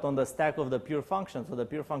private on the stack of the pure function, so the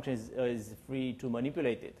pure function is free to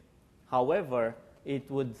manipulate it. However,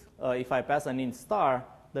 it would, if I pass an int star,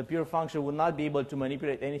 the pure function would not be able to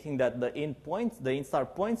manipulate anything that the int star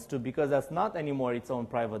points to, because that's not anymore its own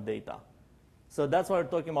private data. So that's why we're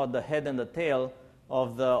talking about the head and the tail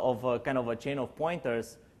of a kind of a chain of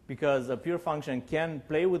pointers, because a pure function can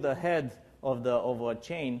play with the head of a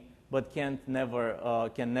chain, but can never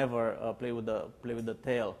play with the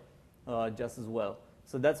tail just as well.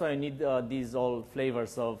 So that's why I need these all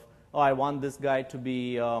flavors of, oh, I want this guy to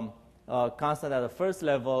be constant at the first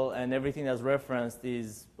level, and everything that's referenced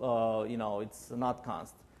is it's not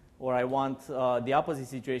const. Or I want the opposite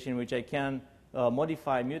situation, which I can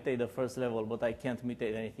mutate the first level, but I can't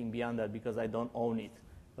mutate anything beyond that because I don't own it.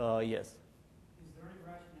 Yes. Is there any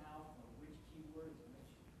rationale for which keyword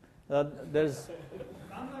is which? There's.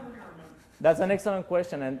 I'm never going to remember. That's an excellent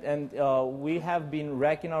question, and we have been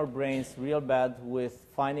racking our brains real bad with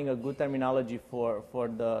finding a good terminology for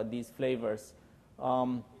these flavors.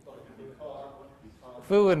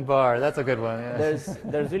 Foo and bar, that's a good one. Yeah.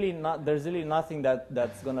 There's really nothing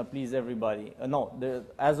that's gonna please everybody.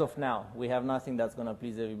 As of now, we have nothing that's gonna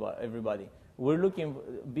please everybody.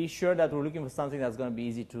 Be sure that we're looking for something that's gonna be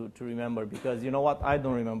easy to remember, because you know what? I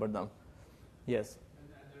don't remember them. Yes. And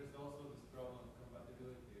there's also this problem of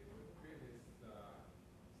compatibility with previous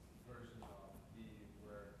version of D,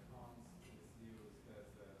 where const is used as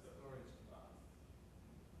a storage class.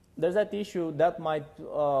 There's that issue that might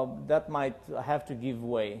have to give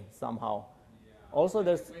way somehow. Yeah. Also,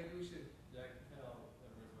 there's maybe we should tell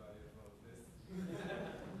everybody about this.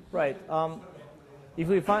 right. If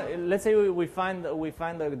we find, let's say we find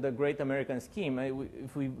the great American scheme.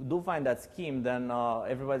 If we do find that scheme, then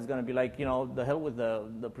everybody's going to be like, the hell with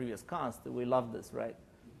the previous const. We love this, right?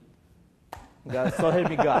 God, so help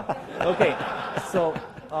me God. Okay, so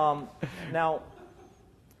now.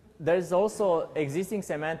 There's also existing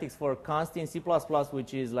semantics for const in C++,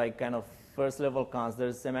 which is like kind of first level const.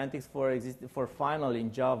 There's semantics for final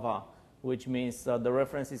in Java, which means the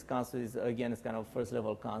reference is const is kind of first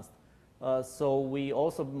level const. So we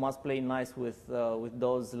also must play nice with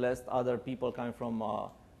those, lest other people coming from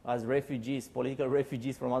as refugees, political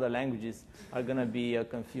refugees from other languages, are going to be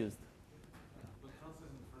confused. But const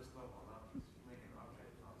isn't first level objects. You make an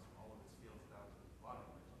object const all of its fields down to the bottom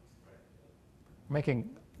of the const, right?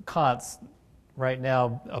 Making consts right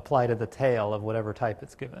now apply to the tail of whatever type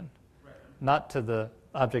it's given. Right. Not to the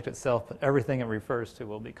object itself, but everything it refers to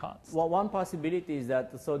will be const. Well, one possibility is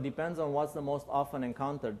that, so it depends on what's the most often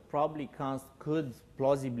encountered. Probably const could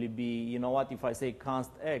plausibly be, if I say const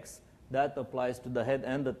x, that applies to the head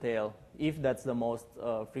and the tail, if that's the most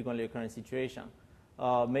frequently occurring situation.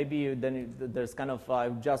 Maybe then there's kind of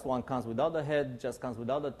just one const without the head, just const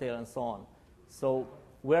without the tail, and so on. So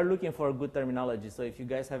we're looking for a good terminology. So if you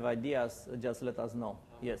guys have ideas, just let us know.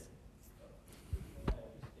 Yes? I understand.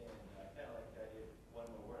 I kind of like the idea of one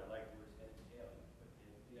more word. I like the word head and tail.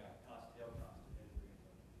 But const, tail, const.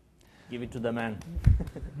 Give it to the man. I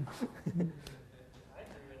agree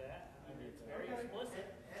with that. I mean, it's very explicit.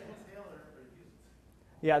 Head and tail are everybody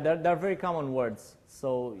uses. Yeah, they're very common words.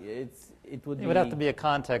 So it would have to be a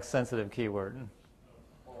context-sensitive keyword.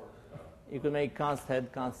 You could make const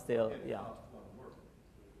head, const tail, yeah.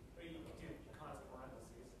 But you could do const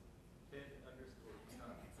parentheses.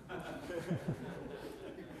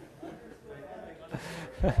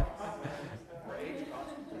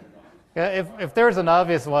 Yeah, if there's an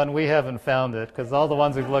obvious one, we haven't found it, because all the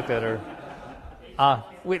ones we've looked at are...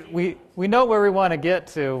 we know where we want to get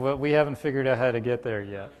to, but we haven't figured out how to get there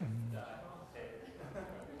yet.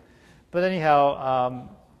 But anyhow,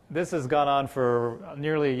 this has gone on for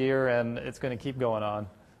nearly a year, and it's going to keep going on.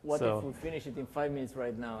 What if we finish it in 5 minutes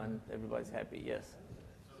right now and everybody's happy? Yes.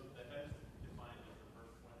 So the head is defined as the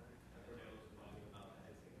first pointer, and the tail is defined without the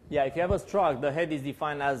head. Yeah, if you have a struct, the head is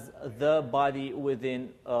defined as the body within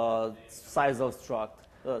size of struct.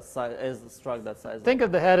 as a struct that size. Think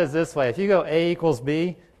of the head as this way. If you go A equals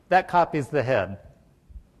B, that copies the head.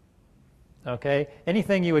 Okay?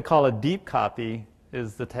 Anything you would call a deep copy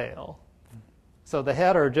is the tail. So the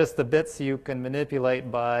head are just the bits you can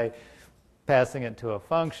manipulate by passing it to a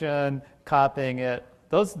function, copying it.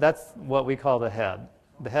 That's what we call the head.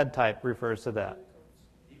 The head type refers to that.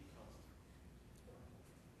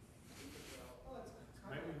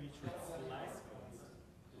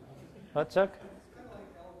 What, Chuck?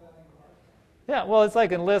 Yeah, well, it's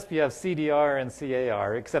like in Lisp you have CDR and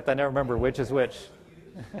CAR, except I never remember which is which.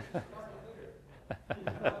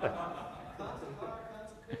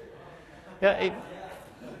 Yeah.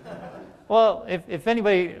 Well, if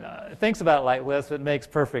anybody thinks about it like Lisp, it makes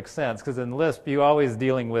perfect sense, because in Lisp you're always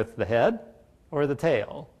dealing with the head or the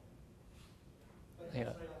tail. Yeah.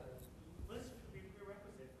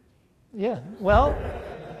 Yeah. Well,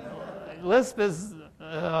 Lisp is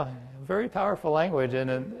a very powerful language, and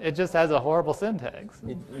it just has a horrible syntax.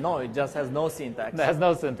 No, it just has no syntax. It has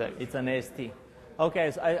no syntax. It's an AST.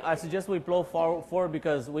 Okay, so I suggest we plow forward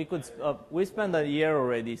because we spent a year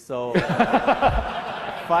already, so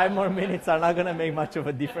 5 more minutes are not going to make much of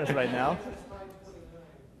a difference right now.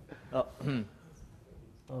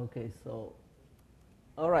 Okay, so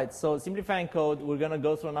all right, so simplifying code, we're going to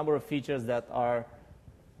go through a number of features that are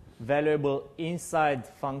valuable inside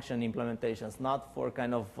function implementations, not for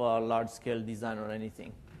kind of large-scale design or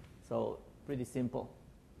anything. So pretty simple.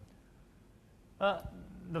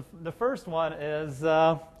 The first one is,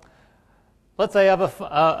 let's say I have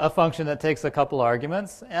a function that takes a couple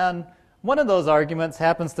arguments, and one of those arguments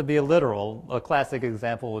happens to be a literal. A classic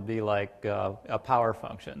example would be like a power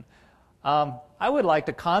function. I would like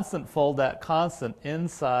to constant fold that constant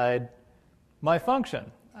inside my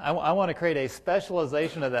function. I want to create a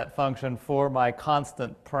specialization of that function for my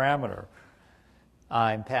constant parameter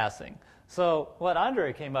I'm passing. So what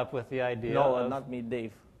Andrei came up with the idea No, not me,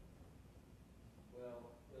 Dave.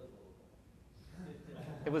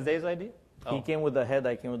 It was Dave's idea? Oh. He came with the head,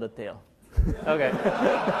 I came with the tail. Okay.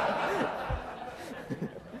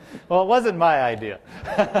 Well, it wasn't my idea.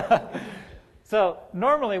 So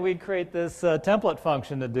normally we'd create this template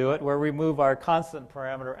function to do it, where we move our constant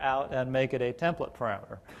parameter out and make it a template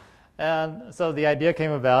parameter. And so the idea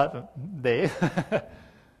came about, Dave,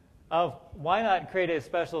 of why not create a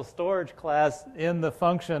special storage class in the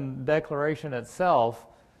function declaration itself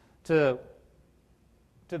to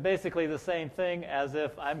basically the same thing as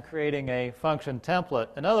if I'm creating a function template.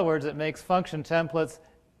 In other words, it makes function templates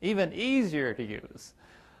even easier to use.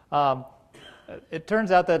 It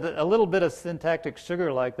turns out that a little bit of syntactic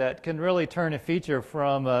sugar like that can really turn a feature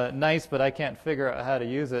from nice, but I can't figure out how to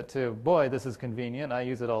use it, to, boy, this is convenient, I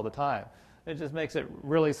use it all the time. It just makes it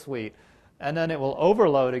really sweet. And then it will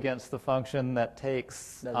overload against the function that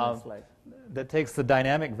takes the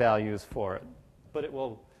dynamic values for it. But it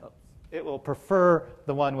will prefer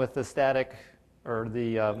the one with the static, or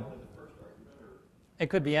the, it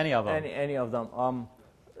could be any of them. Any of them.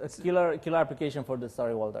 Killer application for this,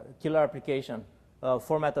 sorry, Walter. Killer application,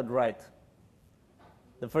 formatted right.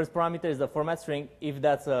 The first parameter is the format string. If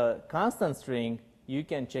that's a constant string, you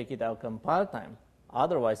can check it out compile time.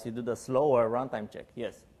 Otherwise, you do the slower runtime check.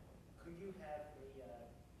 Yes? Could you have in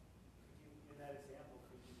that example,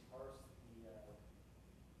 could you parse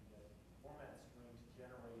the format string to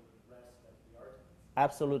generate the rest of the arguments?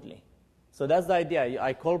 Absolutely. So that's the idea.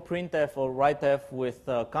 I call printf or writef with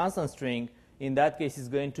a constant string. In that case, it's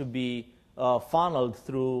going to be funneled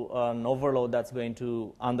through an overload that's going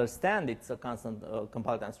to understand it's a constant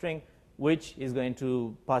compile time string, which is going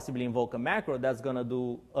to possibly invoke a macro that's going to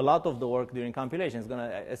do a lot of the work during compilation. It's going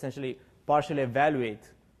to essentially partially evaluate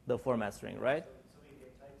the format string, right? So we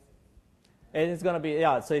get type safe. And it's going to be,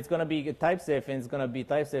 yeah, so it's going to be type safe, and it's going to be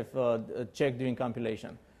type safe checked during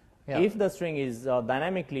compilation. Yeah. If the string is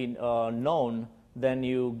dynamically known, then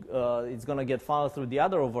it's going to get funneled through the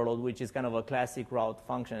other overload, which is kind of a classic route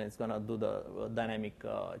function. It's going to do the dynamic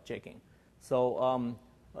checking. So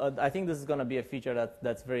I think this is going to be a feature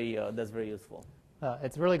that's very useful.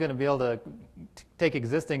 It's really going to be able to take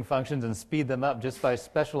existing functions and speed them up just by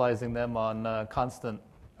specializing them on constant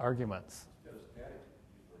arguments.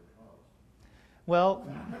 Well,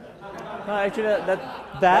 actually,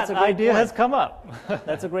 that idea has come up.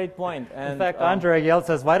 That's a great point. And, in fact, Andrei yelled,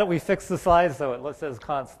 says, "Why don't we fix the slide so it says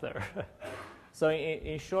const there?" So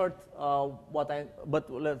in short, but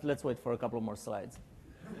let's wait for a couple more slides.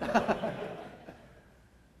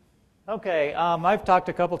 Okay, I've talked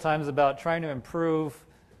a couple times about trying to improve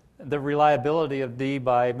the reliability of D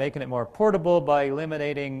by making it more portable, by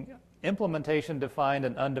eliminating implementation-defined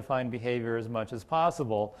and undefined behavior as much as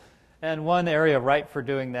possible. And one area ripe for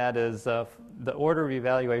doing that is the order of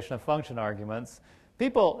evaluation of function arguments.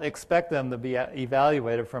 People expect them to be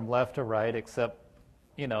evaluated from left to right, except,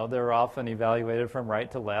 they're often evaluated from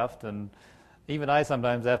right to left. And even I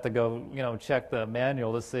sometimes have to go, check the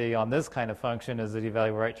manual to see on this kind of function, is it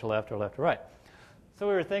evaluated right to left or left to right? So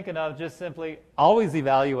we were thinking of just simply always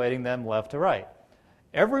evaluating them left to right.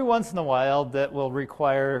 Every once in a while, that will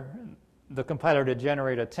require the compiler to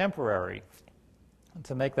generate a temporary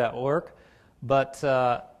to make that work. But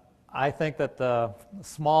I think that the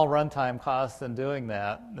small runtime cost in doing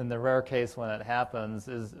that, in the rare case when it happens,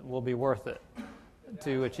 will be worth it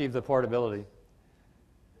to achieve the portability.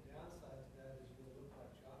 The downside to that is you look like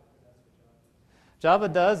Java, because that's what Java Java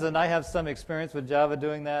does. does, and I have some experience with Java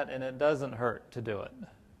doing that, and it doesn't hurt to do it.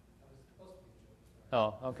 That was supposed to be a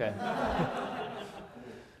joke. Oh, okay.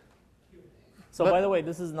 So by the way,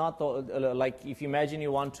 this is not like if you imagine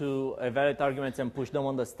you want to evaluate arguments and push them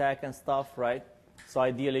on the stack and stuff, right? So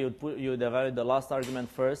ideally you'd evaluate the last argument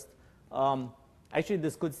first. Actually,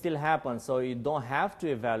 this could still happen. So you don't have to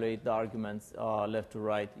evaluate the arguments left to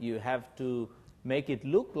right. You have to make it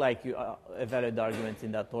look like you evaluate the arguments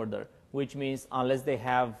in that order, which means unless they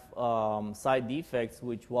have side defects,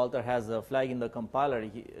 which Walter has a flag in the compiler,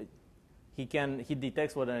 he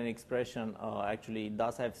detects whether an expression actually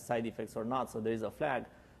does have side effects or not, so there is a flag.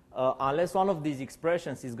 Unless one of these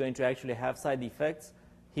expressions is going to actually have side effects,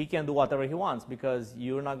 he can do whatever he wants because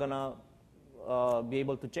you're not going to be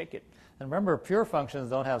able to check it. And remember, pure functions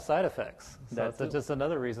don't have side effects. So That's that's just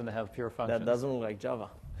another reason to have pure functions. That doesn't look like Java.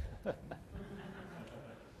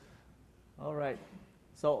 All right.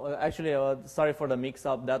 So actually, sorry for the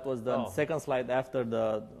mix-up. That was the second slide after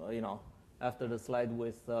the, after the slide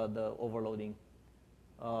with the overloading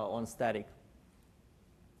on static.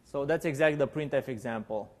 So that's exactly the printf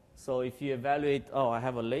example. So if you evaluate, I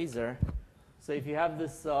have a laser. So if you have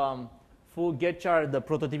this full getChar, the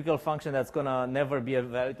prototypical function that's going to never be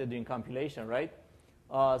evaluated during compilation, right?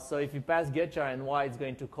 So if you pass getChar and y, it's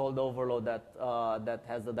going to call the overload that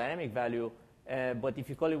has the dynamic value. But if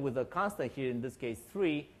you call it with a constant here, in this case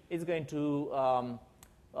 3, it's going to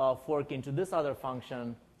fork into this other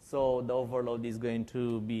function. So the overload is going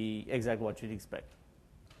to be exactly what you'd expect.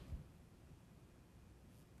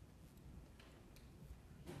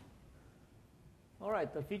 All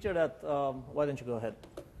right, the feature that, why don't you go ahead?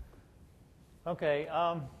 Okay.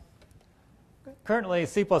 Currently,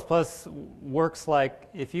 C++ works like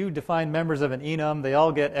if you define members of an enum, they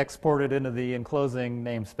all get exported into the enclosing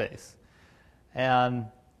namespace. And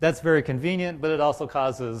that's very convenient, but it also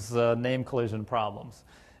causes name collision problems.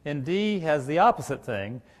 And D has the opposite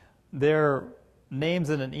thing. Their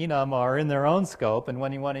names in an enum are in their own scope, and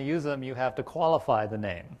when you want to use them, you have to qualify the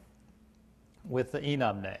name with the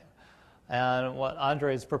enum name. And what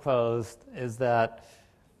Andrei's proposed is that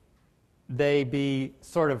they be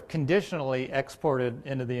sort of conditionally exported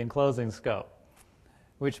into the enclosing scope,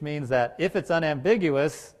 which means that if it's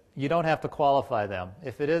unambiguous, you don't have to qualify them.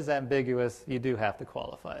 If it is ambiguous, you do have to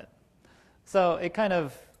qualify it. So it kind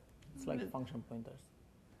of... It's like function pointers.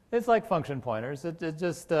 It's like function pointers. It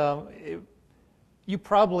just, you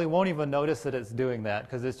probably won't even notice that it's doing that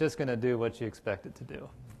because it's just going to do what you expect it to do.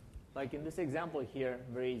 Like in this example here,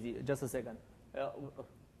 very easy. Just a second.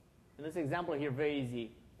 In this example here, very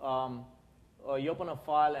easy. You open a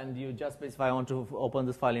file and you just specify I want to open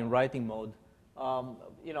this file in writing mode.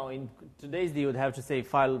 In today's day, you would have to say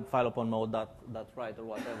file open mode dot write or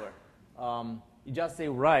whatever. You just say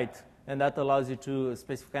write. And that allows you to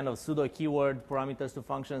specify kind of pseudo keyword parameters to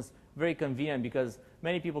functions. Very convenient because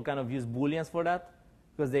many people kind of use booleans for that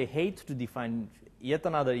because they hate to define yet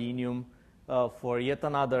another enum for yet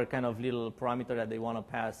another kind of little parameter that they want to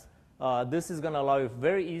pass. This is going to allow you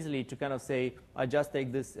very easily to kind of say, I just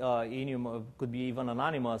take this enum, could be even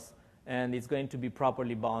anonymous, and it's going to be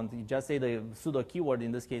properly bound. You just say the pseudo keyword,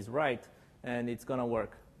 in this case, write, and it's going to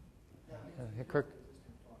work. Hey, Kirk.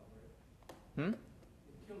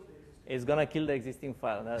 It's going to kill the existing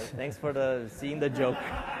file. Thanks for seeing the joke.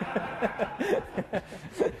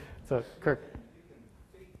 So, Kirk. You can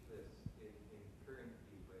fake this in current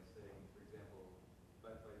key by saying, for example,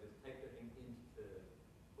 by just typing into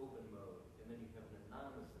open mode, and then you have an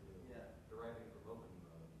anonymous enum deriving from open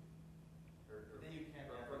mode. Or then you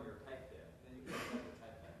can't from your type def. Then you can't have the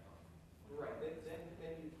type def on. Right.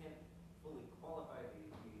 Then you can't fully qualify the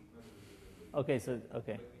members of the Okay, so,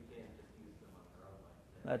 okay.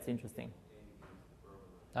 That's interesting.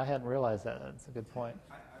 I hadn't realized that. That's a good point.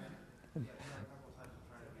 A couple of times I'm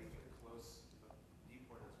trying to make it close,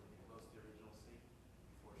 deport that's really close to the original C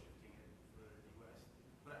before shifting it further to the US.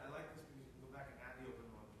 But I like this because you can go back and add the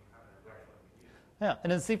open mode when you have it. Yeah,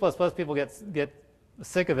 and in C++, people get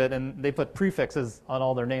sick of it, and they put prefixes on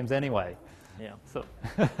all their names anyway. Yeah. So.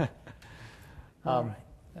 All right.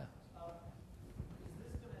 Yeah. Is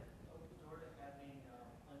this going to open the door to having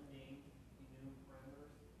unnamed enum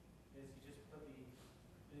parameters? Is you just put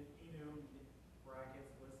the enum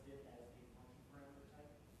brackets listed as a function parameter type?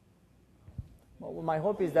 Well, my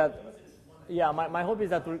hope is that, yeah, my hope is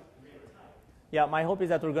that my hope is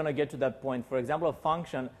that we're going to get to that point. For example, a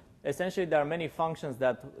function, essentially there are many functions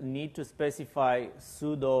that need to specify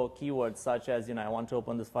pseudo keywords such as, I want to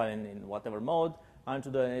open this file in whatever mode. I want to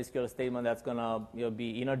do an SQL statement that's going to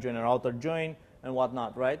be inner join or outer join and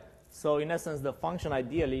whatnot, right? So in essence, the function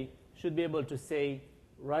ideally should be able to say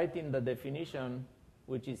right in the definition,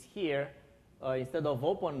 which is here, instead of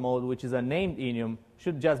open mode, which is a named enum,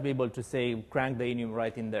 should just be able to say crank the enum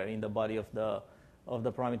right in there in the body of the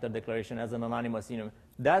parameter declaration as an anonymous enum.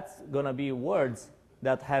 That's going to be words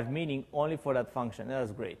that have meaning only for that function.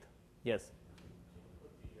 That's great. Yes?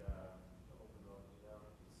 Put the open mode enum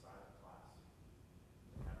inside the class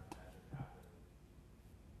and have the magic happen.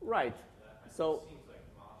 Right. So Seems like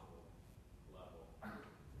module level.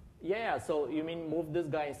 yeah, so you mean move this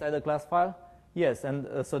guy inside the class file? Yes,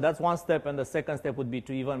 and so that's one step, and the second step would be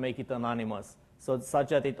to even make it anonymous, so such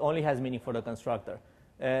that it only has meaning for the constructor.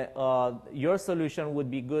 Your solution would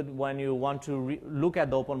be good when you want to look at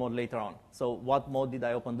the open mode later on. So what mode did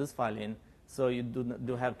I open this file in? So you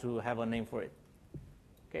do have to have a name for it.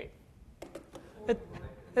 Okay.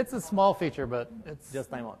 It's a small feature, but it's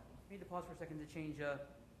Just timeout. We need to pause for a second to change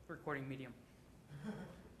recording medium.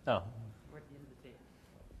 Oh. We're at the end of the tape.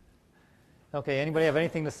 Okay, anybody have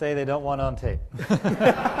anything to say they don't want on tape?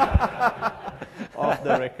 Off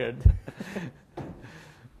the record. Any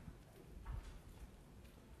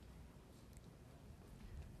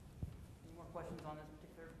more questions on this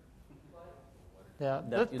particular slide? Yeah,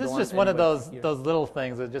 That you this is don't just want one of anybody those here. little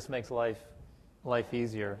things that just makes life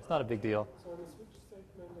easier. It's not a big deal. So the switch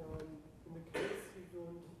statement, in the case you're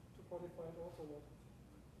going to qualify it also not.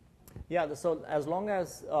 Yeah, so as long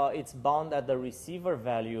as it's bound at the receiver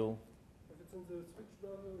value. If it's in the switch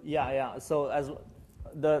value, Yeah. So as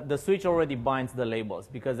the switch already binds the labels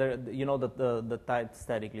because you know the type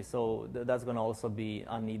statically. So that's going to also be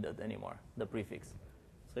unneeded anymore, the prefix.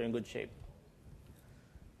 So you're in good shape.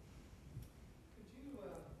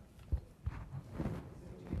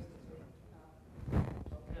 No,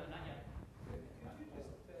 not yet. Could you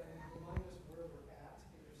just remind us where we're at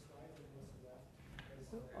in your slides and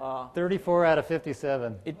what's left? 34 out of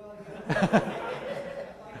 57. It, I'd like to know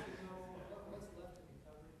what's left to be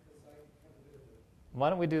covered because I have a bit of a Why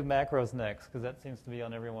don't we do macros next? Because that seems to be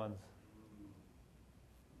on everyone's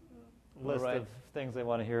list Right. of things they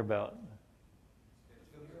want to hear about.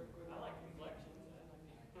 I like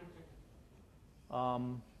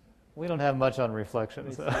reflections. We don't have much on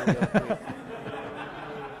reflections. Let me see real quick.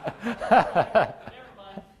 Never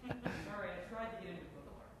mind. Sorry, I tried to get into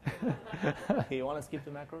it before. Okay, you want to skip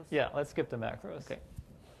the macros? Yeah, let's skip the macros. Okay.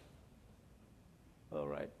 All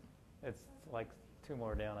right. It's like 2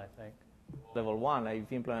 more down, I think. Level 1,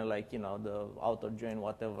 if you implement the outer join,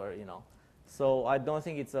 whatever, So I don't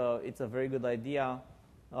think it's a very good idea.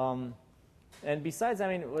 And besides,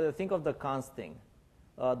 think of the const thing.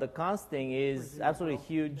 The const thing is absolutely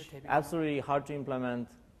huge, absolutely hard to implement,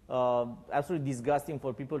 absolutely disgusting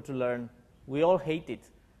for people to learn. We all hate it,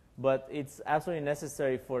 but it's absolutely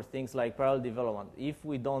necessary for things like parallel development. If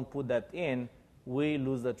we don't put that in, we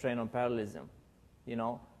lose the train on parallelism,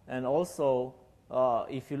 And also,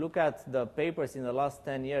 if you look at the papers in the last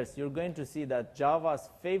 10 years, you're going to see that Java's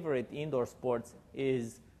favorite indoor sports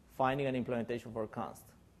is finding an implementation for const.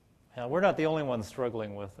 Yeah, we're not the only ones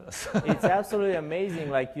struggling with this. It's absolutely amazing.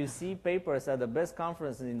 Like you see papers at the best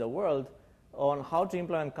conferences in the world on how to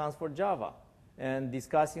implement const for Java and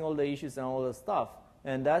discussing all the issues and all the stuff.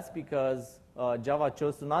 And that's because Java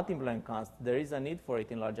chose to not implement const. There is a need for it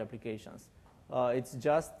in large applications. It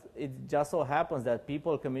just so happens that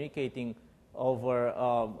people communicating over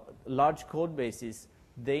large code bases,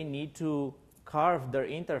 they need to carve their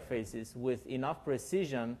interfaces with enough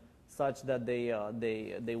precision such that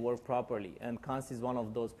they work properly. And const is one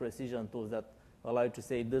of those precision tools that allow you to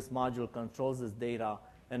say this module controls this data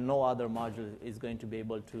and no other module is going to be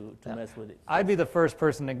able to mess with it. I'd be the first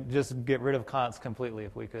person to just get rid of const completely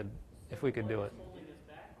if we could do it. Holding us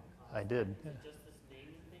back from const? I did. Is it just this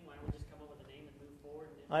naming thing? Why don't we just come up with a name and move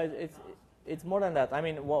forward? It's more than that.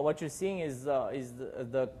 What you're seeing is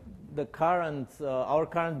the current our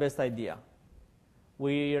current best idea.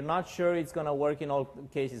 We are not sure it's going to work in all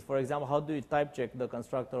cases. For example, how do you type check the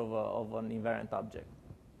constructor of an invariant object?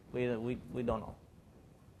 We don't know.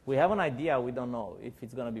 We have an idea. We don't know if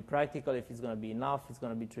it's going to be practical, if it's going to be enough, if it's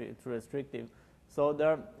going to be too restrictive. So there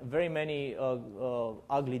are very many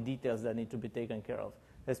ugly details that need to be taken care of,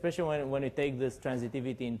 especially when you take this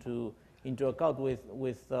transitivity into account with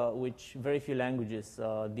which very few languages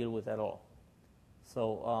deal with at all.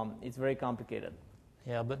 So it's very complicated.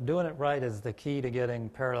 Yeah, but doing it right is the key to getting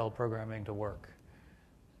parallel programming to work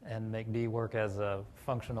and make D work as a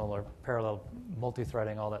functional or parallel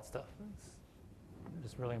multi-threading, all that stuff. It's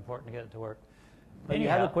just really important to get it to work. But and you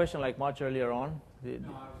had a question like much earlier on. No, I was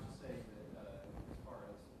just saying that as far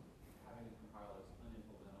as having a compiler that's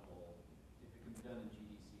unimplementable, if it can be done in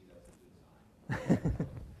GDC, that's a good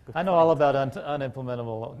sign. I know all about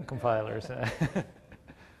unimplementable compilers.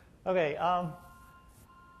 Okay,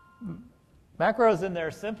 macros in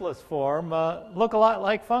their simplest form look a lot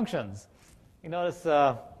like functions. You notice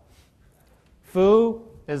foo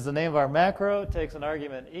is the name of our macro, takes an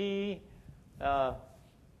argument e.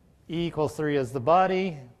 E equals 3 is the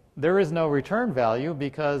body. There is no return value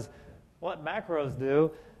because what macros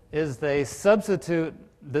do is they substitute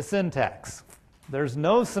the syntax. There's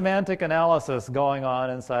no semantic analysis going on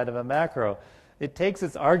inside of a macro. It takes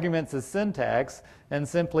its arguments as syntax and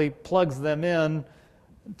simply plugs them in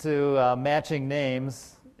to matching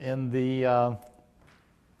names in the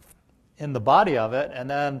body of it, and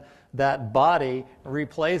then that body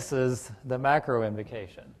replaces the macro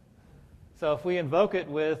invocation. So if we invoke it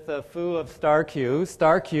with a foo of star q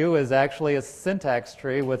is actually a syntax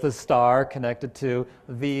tree with a star connected to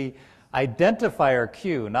the identifier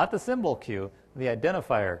q, not the symbol q, the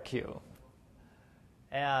identifier q.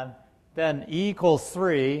 And then e equals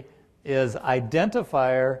 3 is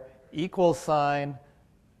identifier equals sign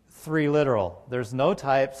 3 literal. There's no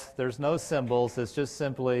types, there's no symbols, it's just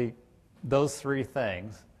simply those 3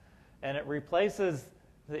 things. And it replaces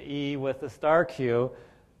the e with the star q.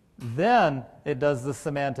 Then it does the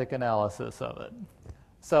semantic analysis of it.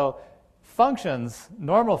 So functions,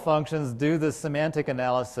 normal functions, do the semantic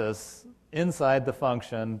analysis inside the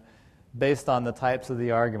function based on the types of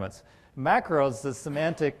the arguments. Macros, the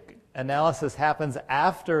semantic analysis happens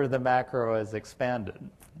after the macro is expanded.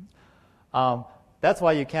 That's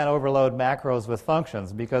why you can't overload macros with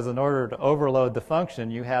functions, because in order to overload the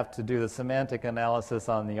function, you have to do the semantic analysis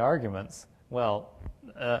on the arguments. Well,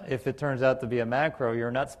 if it turns out to be a macro,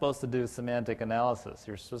 you're not supposed to do semantic analysis.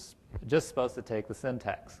 You're just supposed to take the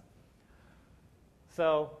syntax.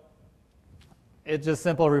 So it's just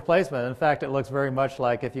simple replacement. In fact, it looks very much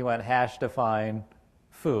like if you went hash define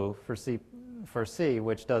foo for C,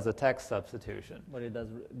 which does a text substitution. But it does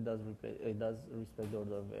respect the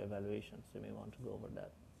order of evaluation, so you may want to go over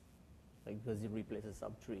that, like because it replaces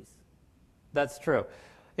subtrees. That's true.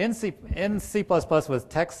 In C++ with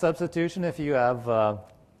text substitution, if you have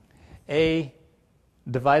A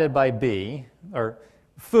divided by B, or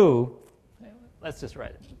foo, let's just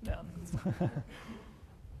write it down.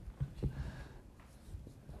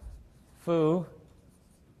 Foo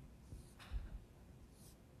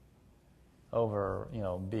over,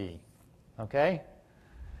 B, okay?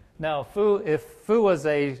 Now, if foo was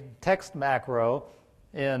a text macro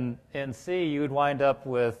in C, you'd wind up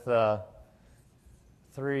with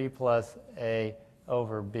 3 plus A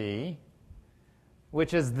over B,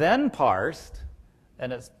 which is then parsed,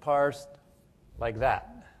 and it's parsed like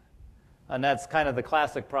that. And that's kind of the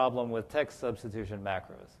classic problem with text substitution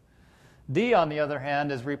macros. D, on the other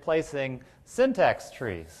hand, is replacing syntax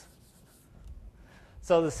trees.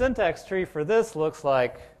 So the syntax tree for this looks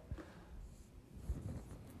like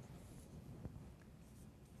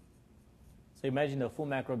so imagine the full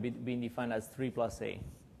macro being defined as 3 plus A.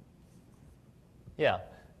 Yeah.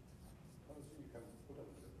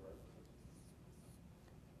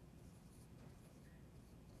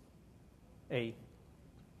 A.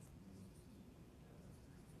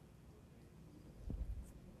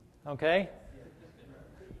 Okay?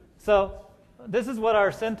 So this is what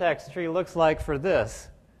our syntax tree looks like for this.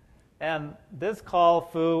 And this call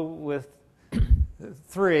foo with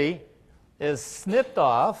 3 is snipped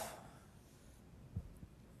off.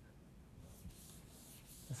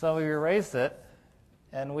 So we erase it,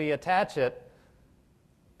 and we attach it,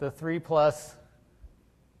 the 3 plus,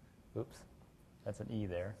 oops, that's an E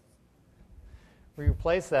there. We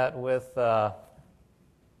replace that with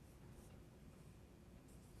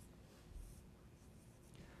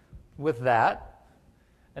that,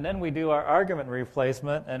 and then we do our argument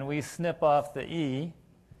replacement, and we snip off the E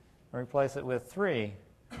and replace it with 3.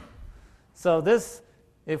 So this,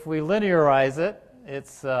 if we linearize it,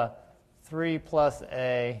 it's 3 plus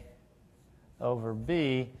A over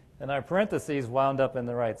B, and our parentheses wound up in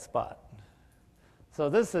the right spot. So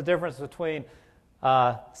this is the difference between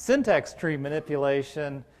syntax tree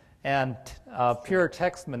manipulation and pure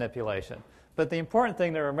text manipulation. But the important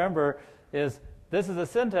thing to remember is This is a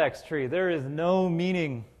syntax tree. There is no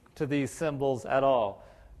meaning to these symbols at all.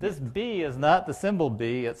 This B is not the symbol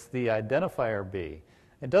B, it's the identifier B.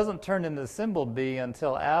 It doesn't turn into symbol B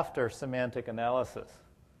until after semantic analysis.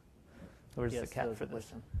 Where's the cat for this?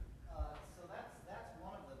 So that's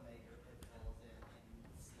one of the major pitfalls in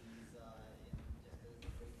C's in just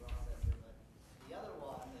a big processor. But the other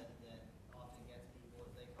one that often gets people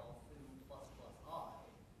is they call foo plus plus I.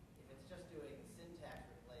 If it's just doing syntax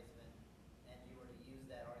replacement and you were to use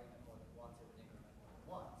that argument more than once, it would increment more than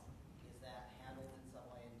once. Is that handled in some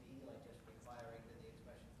way in D, like just requiring that the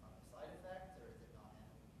expressions not have side effects, or is it not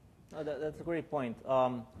handled? No, that's a great point.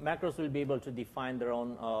 Macros will be able to define their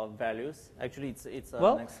own values. Actually, it's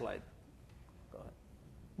Well, next slide. Go ahead.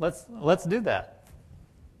 Let's do that,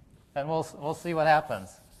 and we'll see what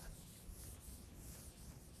happens.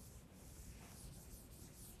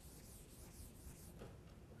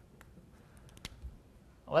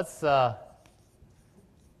 Let's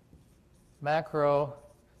macro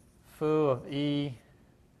foo of E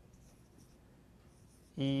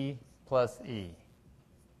plus E.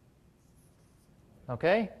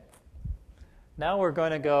 Okay? Now we're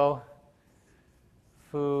going to go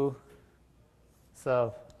foo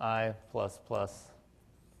sub I plus plus.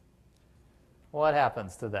 What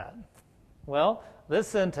happens to that? Well, this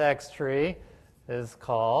syntax tree is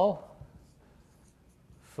called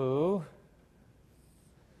foo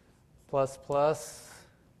plus plus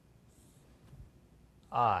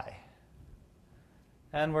I.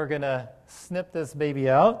 And we're going to snip this baby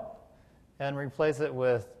out and replace it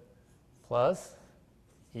with plus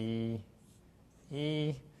E.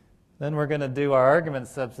 Then we're going to do our argument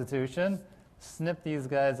substitution, snip these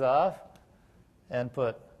guys off, and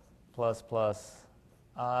put plus plus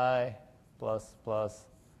I,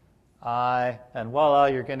 and voila,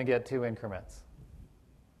 you're going to get 2 increments.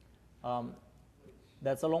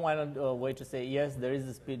 That's a long-winded way to say, yes, there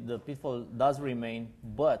is the pitfall does remain,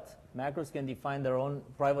 but macros can define their own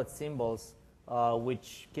private symbols,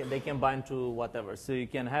 which they can bind to whatever. So you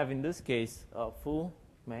can have, in this case, foo,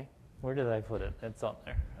 may. Where did I put it? It's on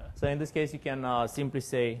there. So in this case, you can simply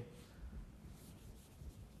say,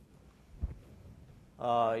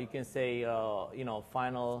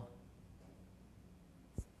 final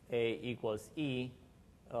A equals E,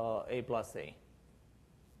 A plus A,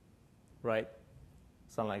 right?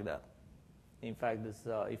 Something like that. In fact, this,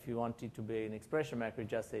 if you want it to be an expression macro,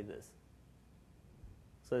 just say this.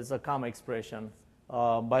 So it's a comma expression.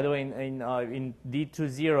 By the way, in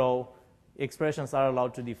D20, expressions are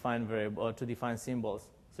allowed to define to define symbols.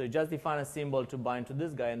 So you just define a symbol to bind to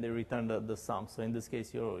this guy, and they return the sum. So in this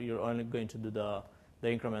case, you're only going to do the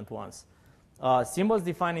increment once. Symbols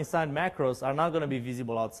defined inside macros are not going to be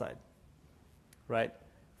visible outside, right?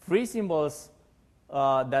 Free symbols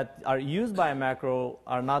that are used by a macro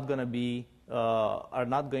are not going to be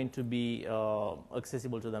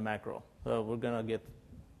accessible to the macro. So we're going to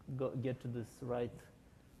get to this right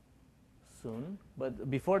soon. But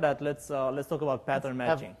before that, let's talk about pattern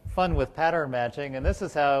matching. Have fun with pattern matching, and this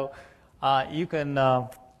is how you can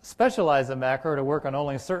specialize a macro to work on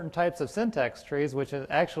only certain types of syntax trees, which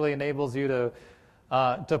actually enables you to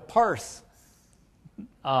parse.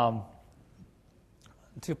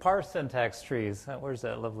 To parse syntax trees. Where's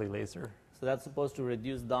that lovely laser? So that's supposed to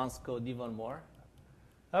reduce Don's code even more.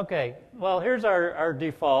 Okay, well, here's our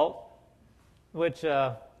default, which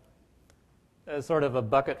is sort of a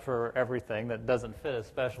bucket for everything that doesn't fit a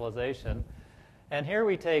specialization. And here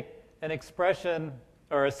we take an expression,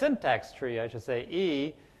 or a syntax tree, I should say,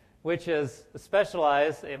 E, which is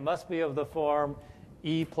specialized. It must be of the form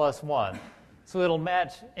E plus 1. So it'll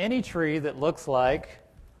match any tree that looks like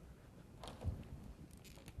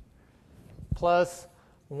plus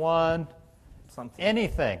 1, something.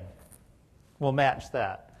 Anything will match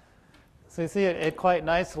that. So you see it quite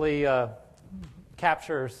nicely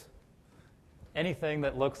captures anything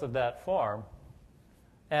that looks of that form.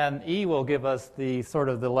 And E will give us the sort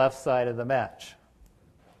of the left side of the match.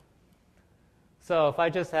 So if I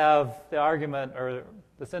just have the argument or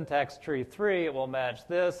the syntax tree 3, it will match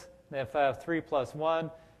this. And if I have 3 plus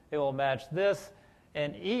 1, it will match this.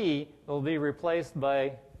 And E will be replaced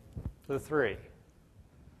by the 3.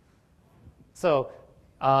 So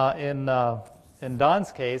in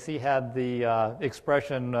Don's case, he had the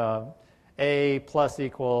expression A plus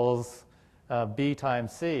equals B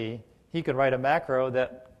times C. He could write a macro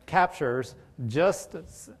that captures just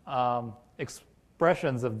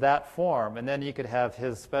expressions of that form, and then you could have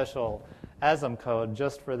his special ASM code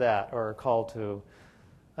just for that, or a call to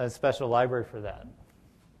a special library for that.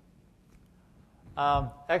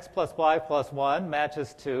 X plus Y plus 1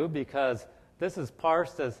 matches 2 because this is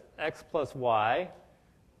parsed as X plus Y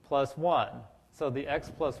plus 1. So the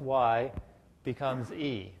x plus y becomes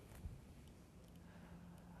E.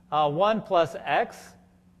 1 plus x,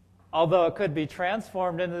 although it could be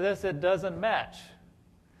transformed into this, it doesn't match.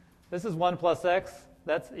 This is 1 plus x.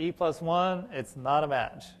 That's E plus 1. It's not a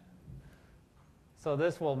match. So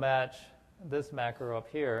this will match this macro up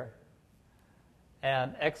here.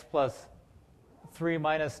 And x plus 3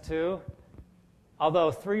 minus 2,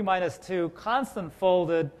 although 3 minus 2 constant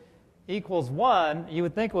folded equals 1, you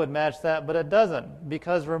would think it would match that, but it doesn't.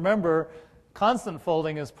 Because remember, constant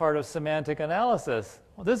folding is part of semantic analysis.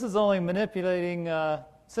 Well, this is only manipulating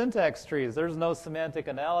syntax trees. There's no semantic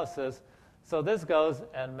analysis. So this goes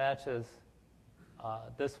and matches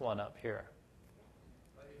this one up here.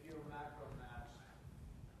 But if you macro match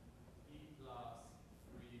E plus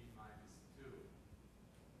 3 minus 2,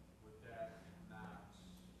 would that match?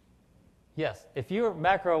 Yes, if your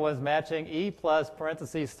macro was matching E plus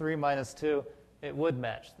parentheses 3 minus 2, it would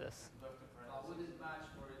match this. Would it match,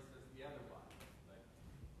 for instance, the other one? Like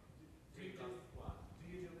Do you 3 plus 1?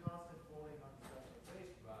 do you do constant folding on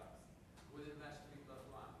specialization? Right. Would it match 3 plus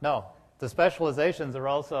 1? No, the specializations are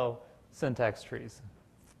also syntax trees.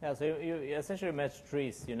 Yeah, so you essentially match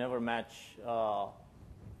trees. You never match,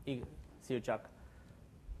 see you, Chuck.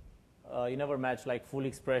 You never match like full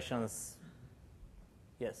expressions.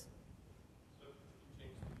 Yes. So if you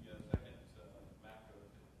change the second macro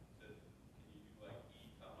to can you do like E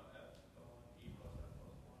comma F colon E plus F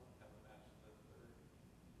plus 1 have a match to the third?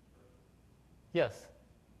 Yes.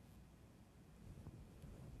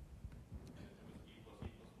 And if it was E plus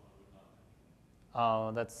 1 would not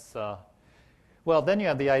match. That's well. Then you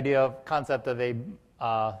have the idea of concept of a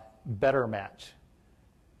better match.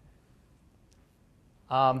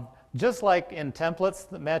 Just like in templates,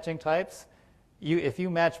 the matching types, if you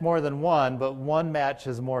match more than one, but one match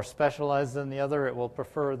is more specialized than the other, it will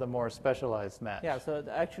prefer the more specialized match. Yeah, so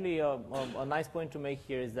actually a nice point to make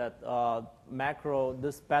here is that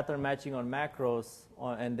this pattern matching on macros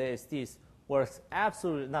and the STs works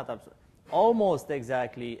almost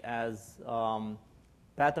exactly as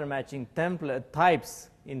pattern matching types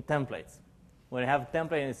in templates. When you have a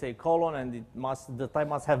template and you say colon and the type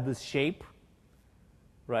must have this shape,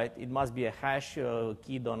 right? It must be a hash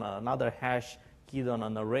keyed on another hash keyed on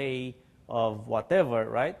an array of whatever,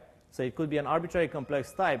 right? So it could be an arbitrary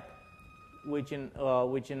complex type, which in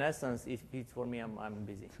essence, if it's for me, I'm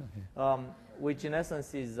busy. Which in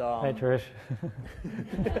essence is. Hi, Trish.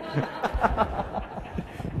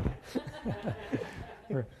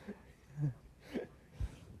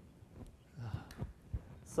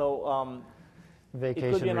 So Vacation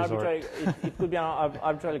it could be an resort. arbitrary. It could be an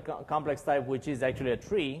arbitrarily complex type, which is actually a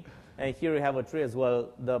tree. And here we have a tree as well.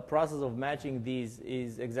 The process of matching these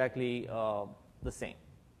is exactly the same.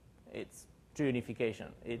 It's tree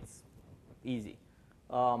unification. It's easy.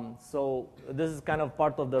 So this is kind of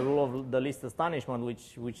part of the rule of the least astonishment,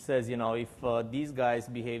 which says, if these guys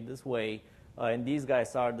behave this way, and these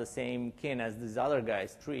guys are the same kin as these other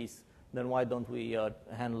guys, trees, then why don't we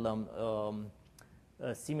handle them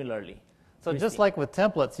similarly? So just like with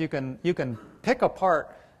templates, you can pick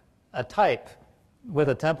apart a type with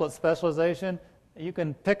a template specialization. You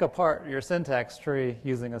can pick apart your syntax tree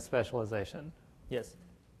using a specialization. Yes.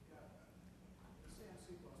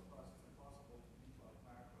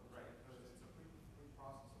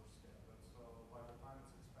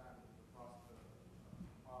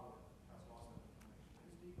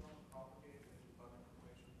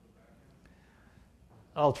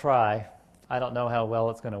 I'll try. I don't know how well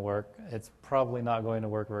it's going to work. It's probably not going to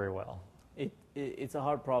work very well. It's a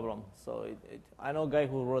hard problem. So I know a guy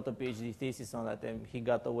who wrote a PhD thesis on that, and he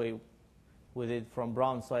got away with it from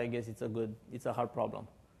Brown. So I guess it's a hard problem.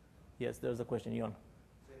 Yes, there's a question, Yon.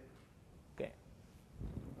 Okay.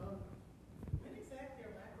 When exactly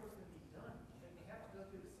are macros going to be done? You have to go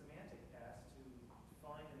through the semantic pass to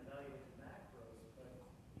find and evaluate the macros, but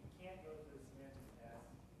you can't go through the semantic pass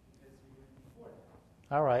because you're doing it before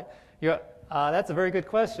that. All right. That's a very good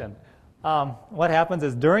question. What happens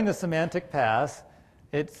is during the semantic pass,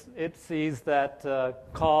 it sees that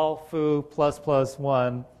call foo plus plus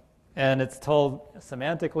 1, and it's told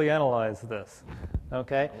semantically analyze this.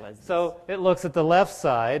 Okay? So it looks at the left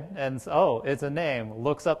side and, oh, it's a name.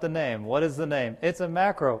 Looks up the name. What is the name? It's a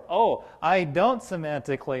macro. Oh, I don't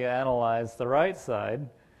semantically analyze the right side.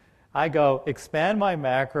 I go expand my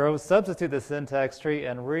macro, substitute the syntax tree,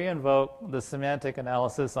 and re-invoke the semantic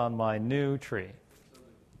analysis on my new tree. So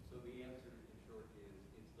the answer, in short, is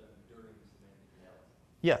it's done during semantic analysis.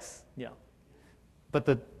 Yes. Yeah.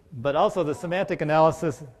 But also the semantic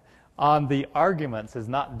analysis on the arguments is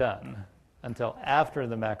not done until after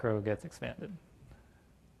the macro gets expanded.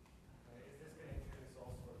 Is this going to introduce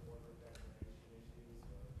all sort of order declaration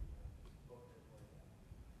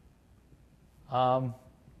I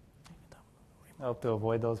hope to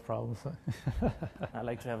avoid those problems. I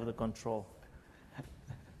like to have the control.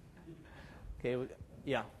 Okay,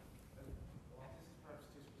 yeah. Well, this is perhaps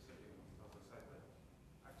too specific on the side, but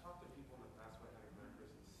I've talked to people in the past about having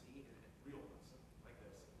macros in C and real ones like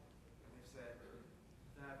this, and they've said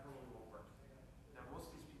that probably won't work. Now,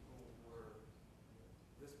 most of these people were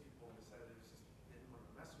list people and decided they just didn't want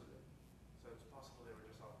to mess with it, so it's possible they were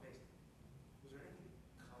just off base. Was there anything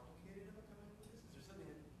complicated about coming up with this? Is there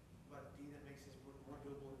something about D that makes this more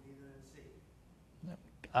doable in D than in C?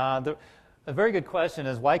 A very good question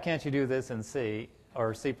is, why can't you do this in C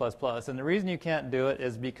or C++? And the reason you can't do it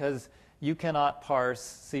is because you cannot parse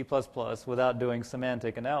C++ without doing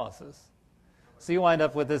semantic analysis. So you wind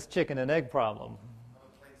up with this chicken and egg problem.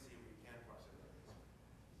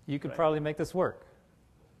 You could probably make this work.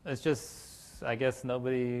 It's just, I guess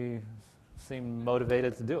nobody seemed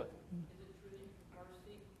motivated to do it. Is it true that you can parse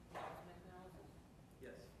C without semantic analysis?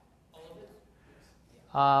 Yes. All of it?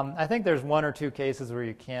 I think there's one or two cases where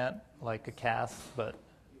you can't, like a cast, but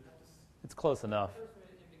it's close enough. There's some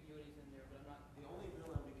ambiguities in there, but I'm not. The only real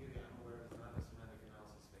ambiguity I'm aware of is not the semantic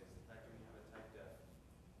analysis phase. The fact when you have a type def,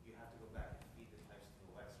 you have to go back and feed the types to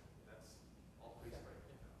the Lexer. That's all pretty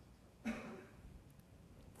straightforward.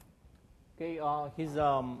 Okay, he's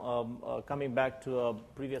coming back to a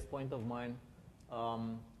previous point of mine.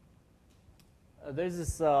 There's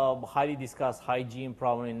this highly discussed hygiene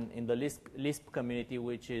problem in the Lisp community,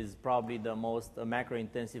 which is probably the most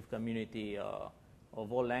macro-intensive community of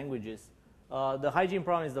all languages. The hygiene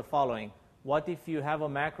problem is the following. What if you have a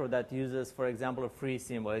macro that uses, for example, a free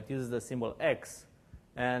symbol? It uses the symbol x,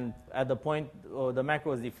 and at the point the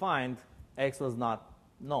macro was defined, x was not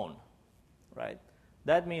known, right?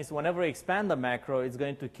 That means whenever you expand the macro, it's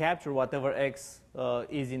going to capture whatever x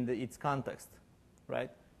is in its context, right?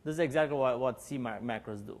 This is exactly what C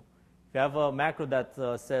macros do. If you have a macro that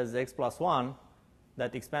says x plus 1,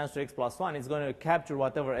 that expands to x plus 1, it's going to capture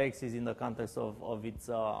whatever x is in the context of its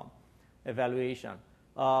evaluation.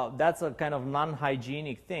 That's a kind of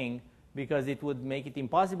non-hygienic thing because it would make it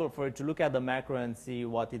impossible for it to look at the macro and see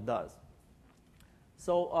what it does.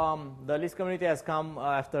 So the Lisp community has come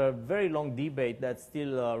after a very long debate that's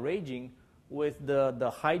still raging with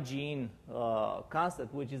the hygiene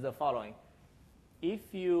concept, which is the following.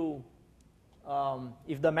 If the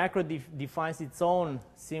macro defines its own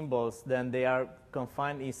symbols, then they are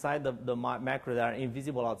confined inside the macro. They are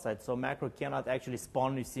invisible outside, so macro cannot actually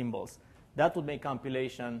spawn new symbols. That would make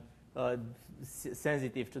compilation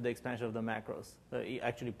sensitive to the expansion of the macros,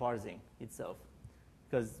 actually parsing itself.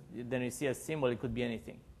 Because then you see a symbol, it could be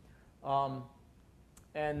anything.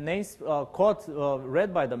 And names caught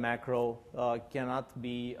read by the macro cannot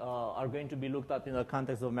be are going to be looked at in the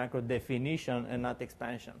context of macro definition and not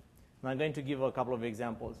expansion. And I'm going to give a couple of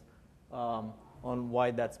examples on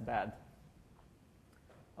why that's bad.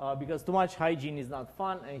 Because too much hygiene is not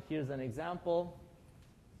fun, and here's an example.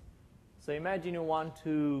 So imagine you want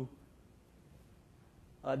to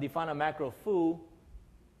define a macro foo,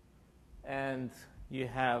 and you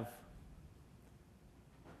have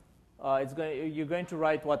you're going to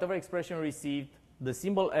write whatever expression received, the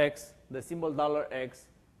symbol x, the symbol $x,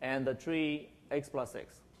 and the tree x plus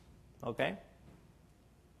x. Okay?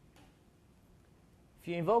 If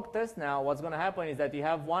you invoke test now, what's going to happen is that you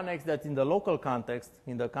have one x that's in the local context,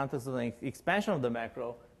 in the context of the expansion of the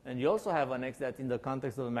macro, and you also have an x that's in the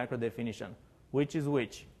context of the macro definition. Which is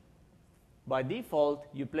which? By default,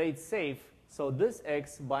 you play it safe, so this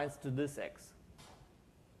x binds to this x.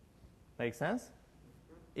 Make sense?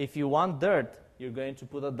 If you want dirt, you're going to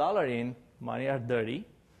put $, in, money are dirty.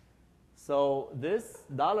 So this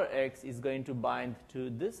 $x is going to bind to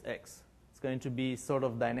this x. It's going to be sort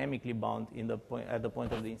of dynamically bound at the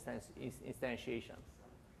point of the instantiation.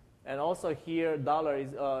 And also here,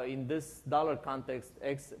 is in this $ context,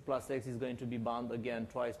 x plus x is going to be bound again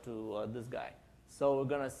twice to this guy. So we're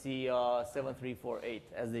going to see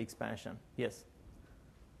 7348 as the expansion. Yes?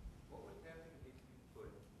 What would happen if you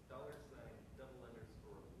put $, double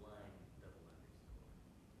underscore, line, double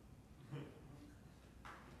underscore?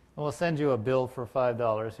 We'll send you a bill for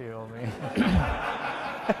 $5 you owe me.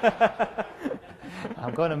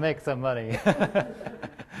 I'm going to make some money.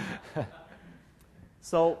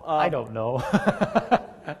 So I don't know.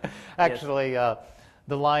 Actually,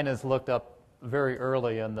 the line is looked up very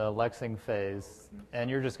early in the Lexing phase,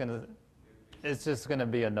 and you're just going to, it's just going to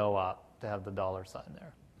be a no-op to have the $ sign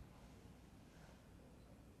there.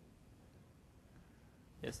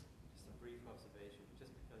 Yes? Just a brief observation.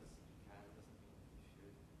 Just because you can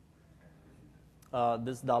doesn't mean you should.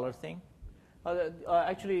 This $ thing?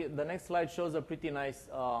 Actually, the next slide shows a pretty nice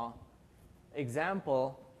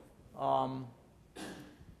example.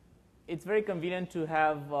 it's very convenient to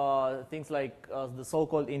have things like the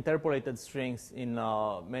so-called interpolated strings in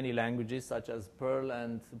many languages, such as Perl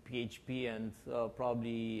and PHP and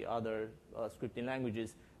probably other scripting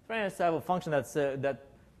languages. For instance, I have a function that's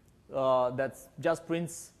just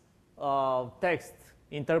prints text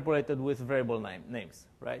interpolated with variable names,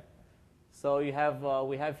 right? So you have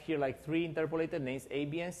we have here like 3 interpolated names, A,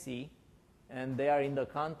 B, and C, and they are in the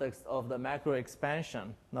context of the macro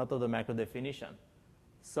expansion, not of the macro definition.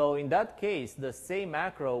 So in that case, the same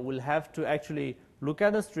macro will have to actually look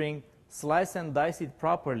at the string, slice and dice it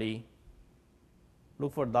properly,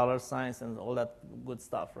 look for $signs and all that good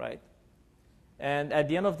stuff, right? And at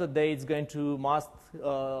the end of the day, it's going to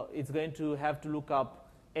have to look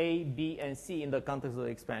up A, B, and C in the context of the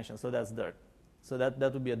expansion. So that's dirt. So that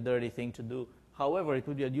would be a dirty thing to do. However, it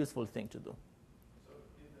would be a useful thing to do. So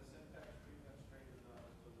in the syntax tree, that string is not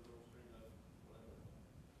just a literal string of whatever.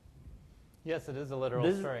 Yes, it is a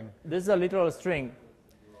literal string. This is a literal string.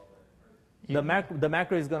 The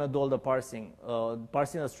macro is going to do all the parsing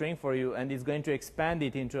a string for you, and it's going to expand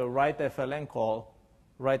it into a write-FLN call,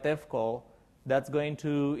 write-F call, that's going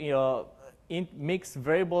to mix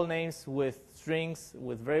variable names with strings,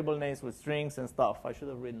 with variable names with strings and stuff. I should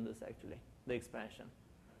have written this actually, the expansion.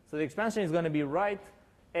 So the expansion is going to be write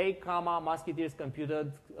A, comma, musketeers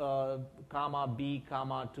computed, comma, B,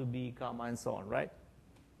 comma, to B, comma, and so on, right?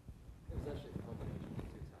 It was actually a combination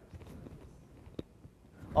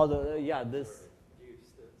of 2 times. Oh, yeah, this.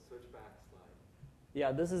 Use the switchback slide.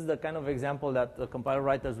 Yeah, this is the kind of example that the compiler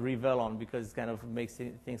writers revel on because it kind of makes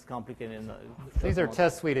things complicated. In These are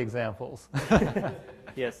test suite examples.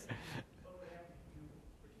 Yes. What would happen if you were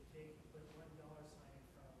to take and put $1 sign in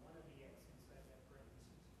front of one of the X inside that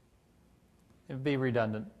parentheses? It would be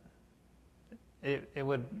redundant. It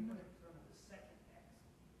would. Put it in front of the second X.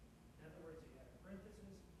 In other words, you have a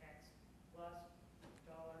parenthesis, X plus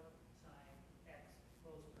 $sign, X,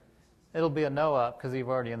 close parenthesis. It'll be a no-op because you've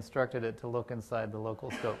already instructed it to look inside the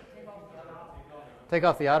local scope. Take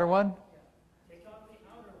off the outer one? Take off the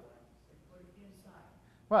outer one and put it inside.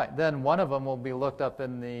 Right. Then one of them will be looked up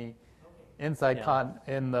in the inside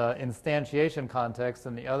in the instantiation context,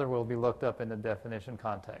 and the other will be looked up in the definition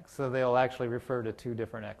context. So they'll actually refer to 2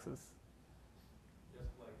 different X's.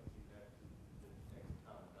 Just like you had the X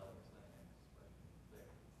comma $sign X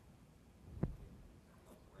right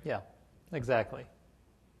there. Yeah, exactly.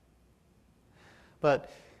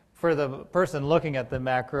 But for the person looking at the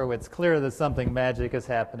macro, it's clear that something magic is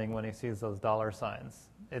happening when he sees those $signs.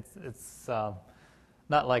 It's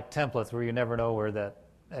not like templates where you never know where that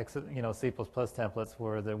X, C++ templates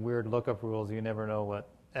where the weird lookup rules, you never know what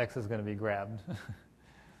X is going to be grabbed.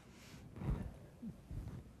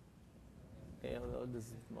 Okay, this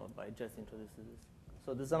is I just introduced this.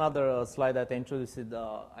 So this is another slide that I introduced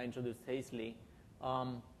hastily.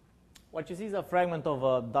 What you see is a fragment of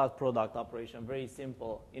a dot product operation, very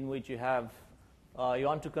simple, in which you have you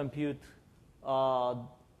want to compute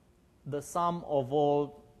the sum of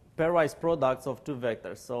all pairwise products of 2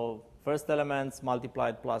 vectors. So first elements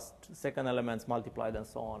multiplied plus second elements multiplied and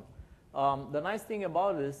so on. The nice thing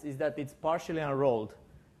about this is that it's partially unrolled,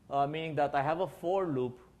 meaning that I have a for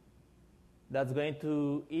loop that's going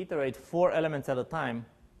to iterate 4 elements at a time.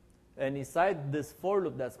 And inside this for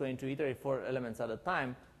loop that's going to iterate 4 elements at a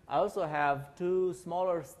time, I also have 2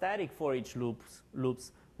 smaller static for each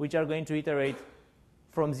loops, which are going to iterate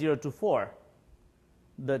from 0 to 4.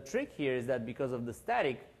 The trick here is that because of the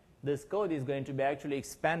static, this code is going to be actually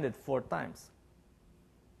expanded 4 times.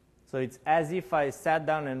 So it's as if I sat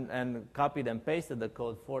down and copied and pasted the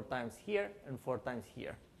code 4 times here and 4 times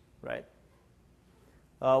here, right?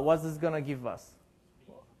 What's this going to give us?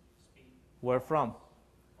 Speed. Where from?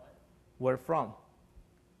 What? Where from?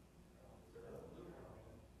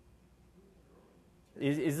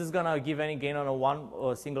 Is this going to give any gain on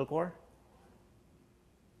a single core?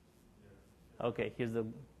 Okay, here's the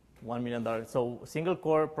 $1 million. So single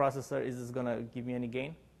core processor, is this going to give me any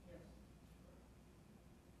gain? Yes.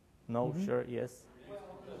 No, sure, yes.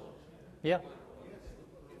 Yeah.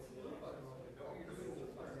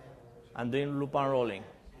 I'm doing loop unrolling.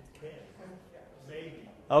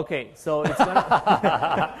 Okay, so it's going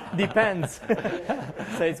to depends.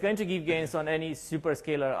 So it's going to give gains on any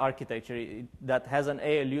superscalar architecture that has an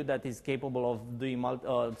ALU that is capable of doing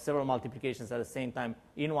several multiplications at the same time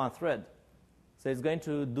in one thread. So it's going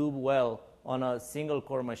to do well on a single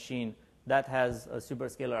core machine that has a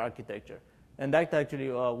superscalar architecture. And that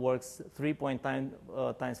actually works 3 times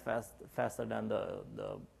faster than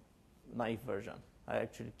the naive version. I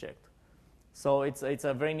actually checked. So it's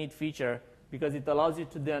a very neat feature because it allows you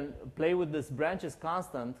to then play with this branches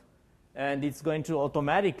constant, and it's going to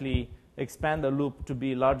automatically expand the loop to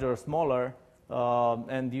be larger or smaller,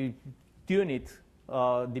 and you tune it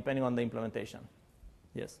depending on the implementation.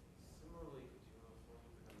 Yes? Similarly, could you have a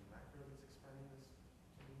formula for the macro that's expanding this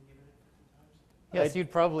to be given it 50 times? Yes,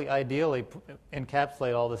 you'd probably ideally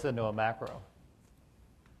encapsulate all this into a macro.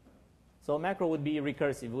 So a macro would be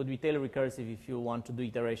recursive. It would be tail recursive if you want to do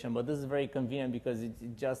iteration, but this is very convenient because you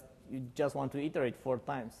just want to iterate 4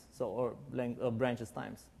 times, so or branches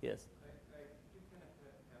times. Yes. You kind of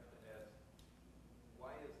have to ask,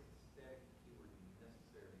 why is the static keyword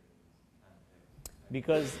necessary in this context?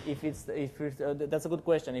 Because if it's that's a good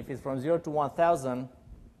question. If it's from 0 to 1,000,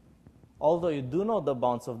 although you do know the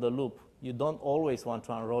bounds of the loop, you don't always want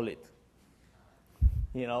to unroll it.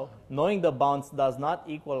 You know, knowing the bounds does not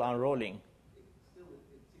equal unrolling. Still, it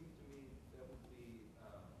seems to me that would be,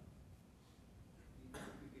 you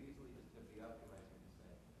could easily just have the optimizer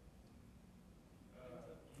decide.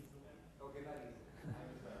 Okay, not easily.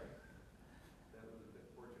 I'm sorry. That was a bit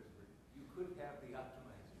torturous. You could have the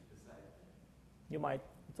optimizer decide that. You might.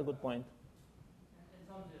 It's a good point. And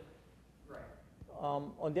some do. Right.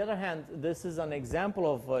 On the other hand, this is an example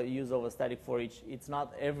of use of a static for each. It's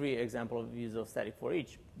not every example of use of static for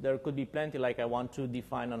each. There could be plenty, like I want to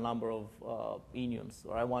define a number of enums,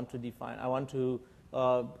 or I want to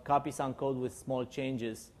copy some code with small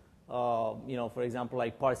changes. You know, for example,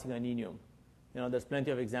 like parsing an enum. You know, there's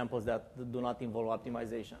plenty of examples that do not involve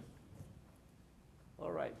optimization.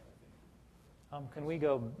 All right. Can we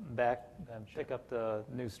go back and pick up the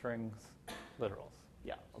new strings literals?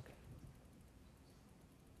 Yeah. Okay.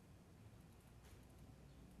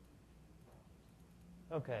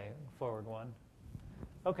 Okay, forward one.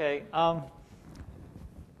 Okay,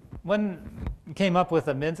 when we came up with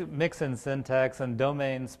a mix-in syntax and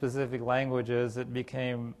domain-specific languages, it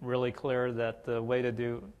became really clear that the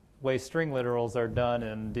way string literals are done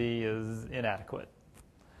in D is inadequate.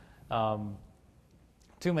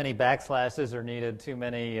 Too many backslashes are needed. Too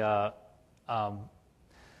many.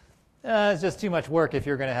 It's just too much work if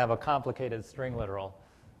you're going to have a complicated string literal.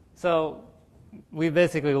 So we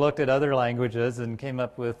basically looked at other languages and came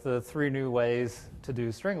up with 3 new ways to do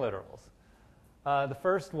string literals. The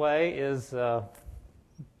first way is a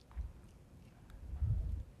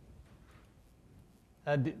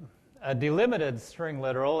delimited string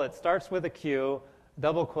literal. It starts with a Q,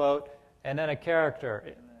 double quote, and then a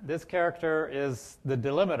character. This character is the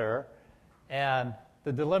delimiter, and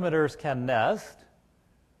the delimiters can nest,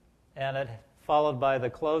 and it followed by the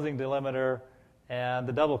closing delimiter and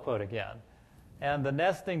the double quote again. And the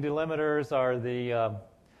nesting delimiters are the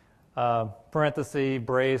parenthesis,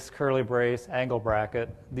 brace, curly brace, angle bracket,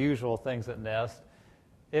 the usual things that nest.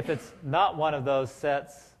 If it's not one of those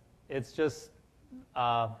sets, it's just,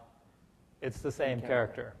 it's the same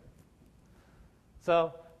character.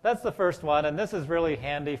 So that's the first one, and this is really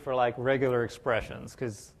handy for like regular expressions,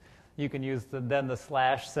 because you can use then the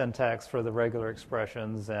slash syntax for the regular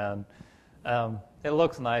expressions, and it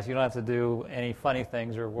looks nice. You don't have to do any funny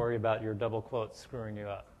things or worry about your double quotes screwing you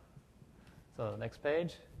up. So next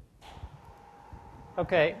page.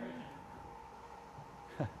 Okay.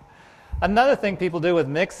 Another thing people do with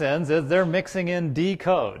mix-ins is they're mixing in D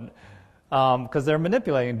code, because they're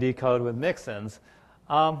manipulating D code with mix-ins.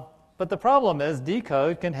 But the problem is D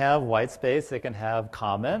code can have white space, it can have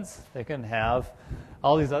comments, it can have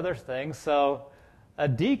all these other things. So a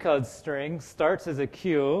D code string starts as a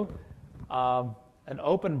Q, an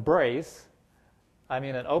open brace,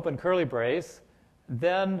 an open curly brace,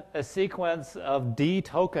 then a sequence of D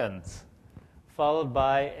tokens, followed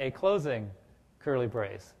by a closing curly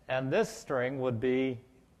brace. And this string would be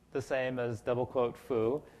the same as double quote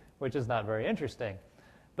foo, which is not very interesting.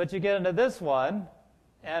 But you get into this one,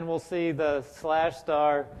 and we'll see the slash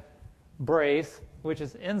star brace, which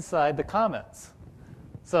is inside the comments.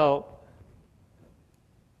 So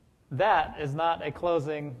that is not a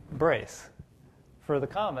closing brace for the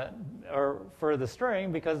comment, or for the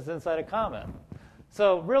string, because it's inside a comment.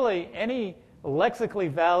 So really, any lexically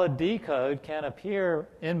valid D code can appear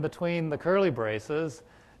in between the curly braces,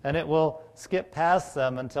 and it will skip past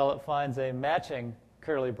them until it finds a matching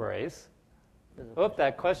curly brace. Oop,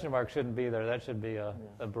 that question mark shouldn't be there. That should be a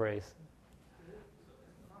brace.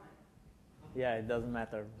 Yeah, it doesn't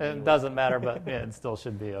matter. It doesn't matter, but yeah, it still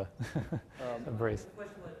should be a brace. The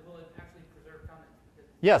question was, will it actually preserve comments?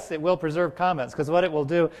 Yes, it will preserve comments, because what it will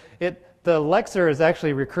do, the lexer is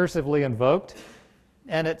actually recursively invoked,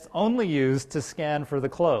 and it's only used to scan for the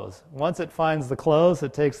close. Once it finds the close,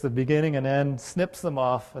 it takes the beginning and end, snips them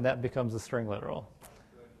off, and that becomes a string literal.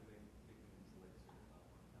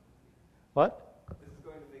 What? This is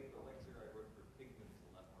going to make the lexer I wrote for pigments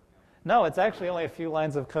a lot more complicated. No, it's actually only a few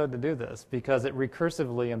lines of code to do this, because it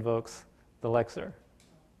recursively invokes the lexer.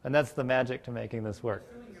 And that's the magic to making this work.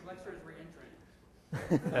 Assuming your lecture is re-entrant.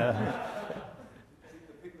 The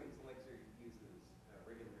Pigman's lexer uses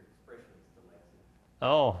regular expressions to lexer.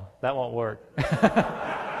 Oh, that won't work.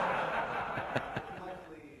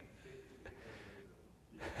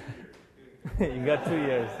 You got 2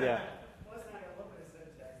 years, yeah. Plus, I got a little bit of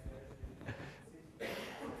syntax there. You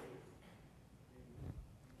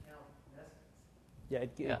count nested. Yeah,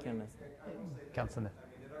 it Yeah. can. I will say that, Counts in it. I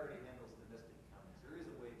mean, it already handles the nested comments. There is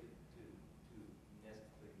a way to nest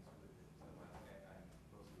things with it. So I'm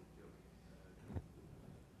mostly joking.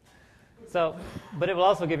 So, but it will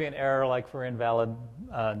also give you an error like for invalid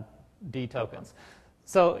D tokens.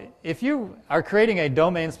 So if you are creating a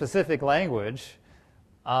domain-specific language,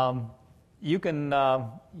 you can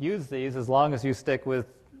use these as long as you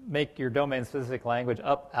make your domain-specific language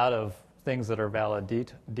up out of things that are valid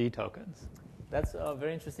D tokens. That's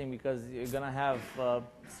very interesting because you're going to have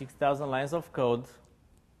 6,000 lines of code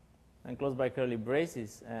enclosed by curly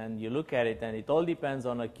braces, and you look at it, and it all depends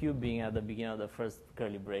on a Q being at the beginning of the first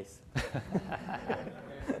curly brace.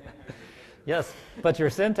 Yes, but your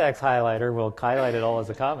syntax highlighter will highlight it all as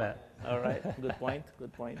a comment. All right, good point,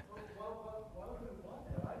 good point.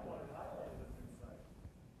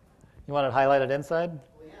 You want it highlighted inside? Well,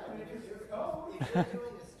 yeah, I mean, if you're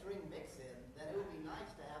doing a string mix-in, then it would be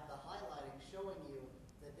nice to have the highlighting showing you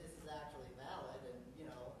that this is actually valid, and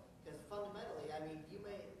because fundamentally, I mean,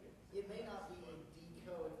 it may not be a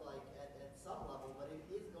decode like at some level, but it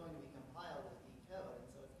is going to be compiled as decode,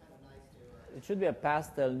 and so it's kind of nice to. It should be a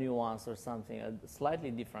pastel nuance or something, a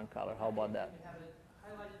slightly different color. How about that? You can have it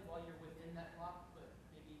highlighted while you're within that block, but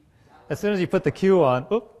maybe As soon as you put the Q on,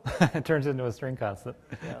 it turns into a string constant.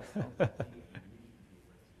 Yeah,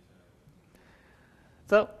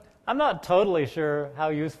 So I'm not totally sure how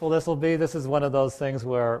useful this will be. This is one of those things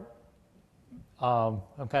where I'm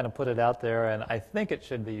kind of put it out there, and I think it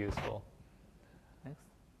should be useful. Next.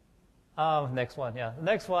 Next one, yeah. The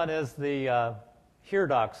next one is the here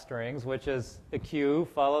doc strings, which is a Q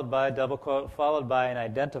followed by a double quote followed by an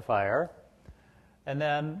identifier, and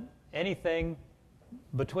then anything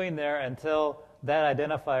between there until that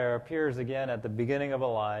identifier appears again at the beginning of a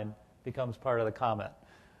line becomes part of the comment.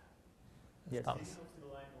 Yes. Thomas.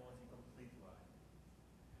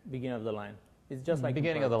 Beginning of the line. It's just like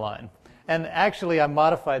beginning of the line. And actually, I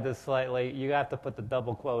modified this slightly. You have to put the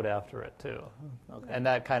double quote after it, too. Okay. And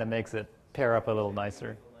that kind of makes it pair up a little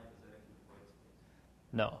nicer.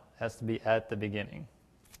 No, has to be at the beginning.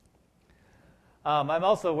 I'm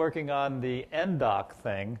also working on the ndoc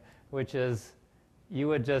thing, which is you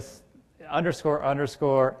would just underscore,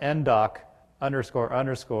 ndoc,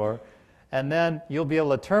 underscore, and then you'll be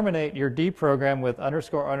able to terminate your D program with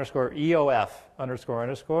 __EOF,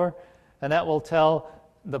 __, and that will tell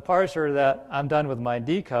the parser that I'm done with my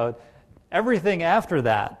D code. Everything after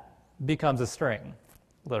that becomes a string,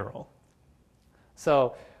 literal.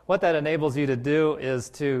 So what that enables you to do is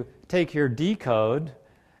to take your D code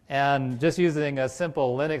and just using a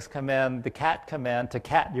simple Linux command, the cat command, to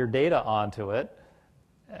cat your data onto it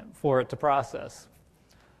for it to process.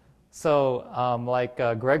 So like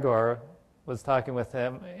Gregor was talking with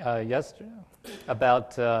him yesterday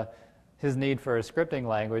about his need for a scripting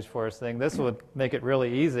language for his thing. This would make it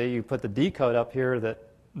really easy. You put the D code up here that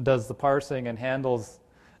does the parsing and handles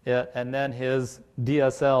it, and then his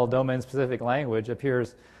DSL, domain-specific language,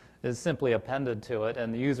 is simply appended to it,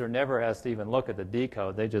 and the user never has to even look at the D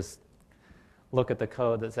code. They just look at the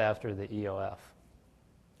code that's after the EOF.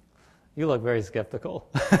 You look very skeptical.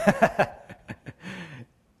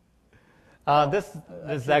 This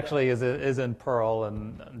actually is in Perl,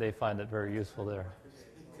 and they find it very useful there.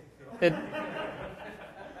 They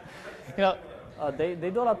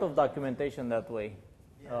do a lot of documentation that way.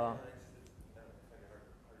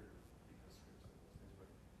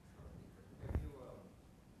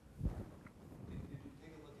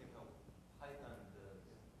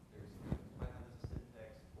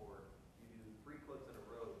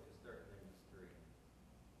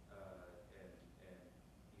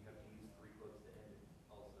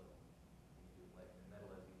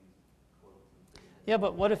 Yeah,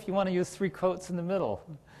 but what if you want to use 3 quotes in the middle?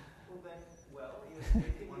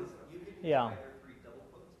 Yeah.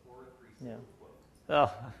 Yeah.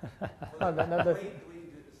 Oh.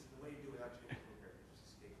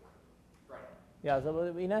 Yeah, so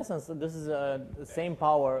in essence, this is the same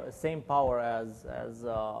power as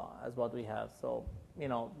what we have. So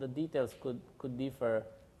the details could differ.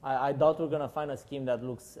 I doubt we're going to find a scheme that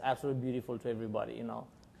looks absolutely beautiful to everybody.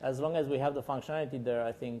 As long as we have the functionality there,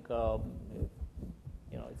 I think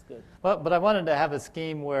it's good. But I wanted to have a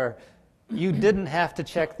scheme where you didn't have to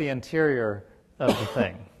check the interior of the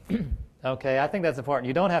thing. Okay, I think that's important.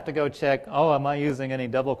 You don't have to go check, oh, am I using any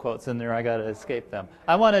double quotes in there? I got to escape them.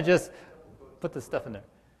 I want to just put the stuff in there.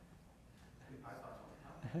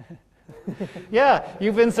 Yeah,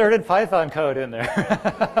 you've inserted Python code in there.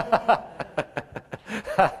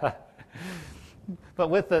 But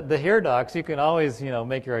with the here docs, you can always,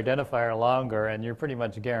 make your identifier longer, and you're pretty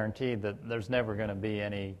much guaranteed that there's never going to be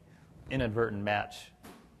any inadvertent match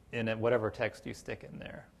in it, whatever text you stick in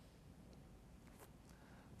there.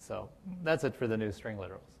 So that's it for the new string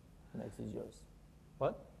literals. Next is yours.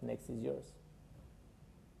 What? Next is yours.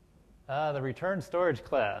 The return storage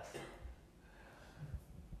class.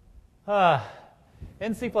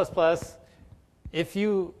 In C++, if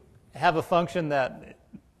you have a function that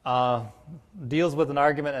deals with an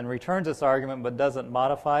argument and returns its argument but doesn't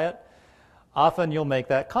modify it, often you'll make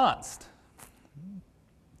that const.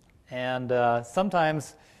 And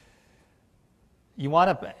sometimes you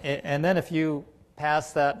want to, and then if you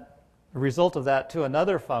pass that result of that to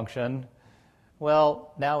another function,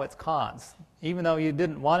 well, now it's const, even though you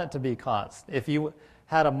didn't want it to be const. If you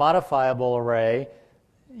had a modifiable array,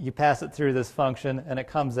 you pass it through this function, and it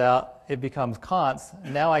comes out, it becomes const.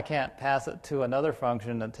 Now I can't pass it to another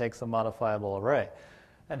function that takes a modifiable array.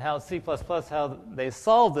 And how C++, how they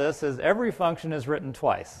solve this is every function is written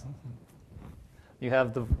twice. You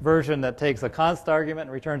have the version that takes a const argument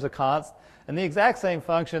and returns a const, and the exact same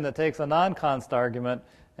function that takes a non-const argument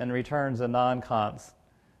and returns a non-const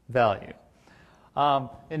value.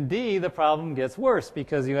 In D, the problem gets worse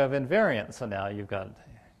because you have invariance. So now you've got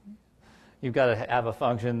to have a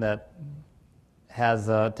function that has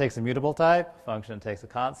takes a mutable type, a function that takes a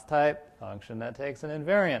const type, a function that takes an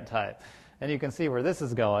invariant type. And you can see where this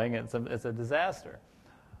is going. It's a disaster.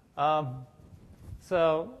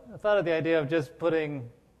 So I thought of the idea of just putting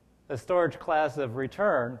a storage class of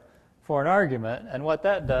return for an argument. And what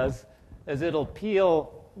that does is it'll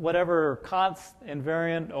peel whatever const,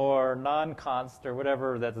 invariant, or non-const, or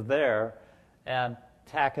whatever that's there, and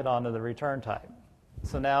tack it onto the return type.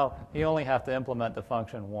 So now you only have to implement the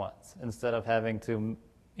function once instead of having to,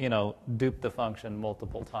 dupe the function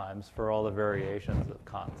multiple times for all the variations of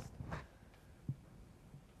const.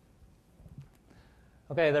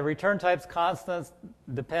 Okay, the return type's constants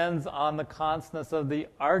depends on the constants of the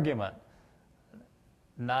argument,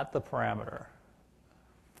 not the parameter.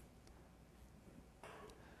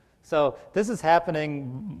 So this is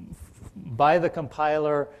happening by the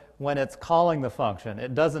compiler when it's calling the function.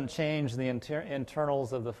 It doesn't change the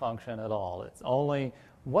internals of the function at all. It's only,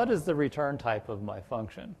 what is the return type of my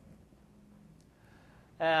function?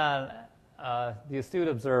 And the astute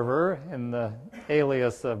observer in the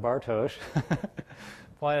alias of Bartosz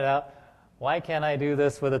pointed out, why can't I do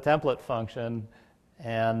this with a template function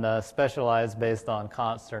and specialize based on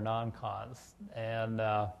const or non-const? And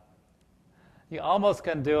you almost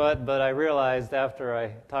can do it, but I realized after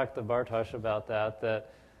I talked to Bartosz about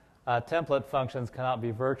that template functions cannot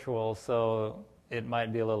be virtual, so it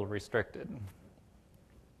might be a little restricted.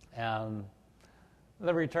 And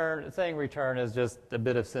the return, saying return is just a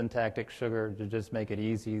bit of syntactic sugar to just make it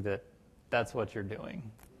easy that that's what you're doing.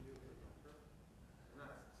 I'm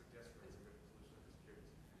not suggesting it's a good solution. I'm just curious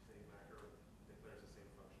if you're saying macro declares the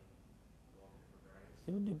same function along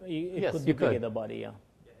different variants. It Yes, could you duplicate could. the body, yeah.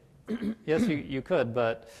 Yes, you could,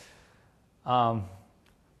 but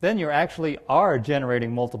then you actually are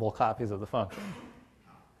generating multiple copies of the function.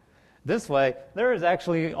 This way, there's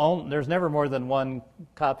never more than one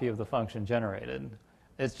copy of the function generated.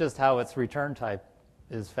 It's just how its return type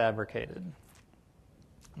is fabricated,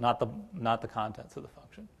 not the contents of the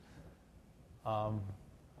function. And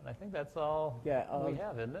I think that's all we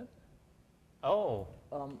have, isn't it? Oh.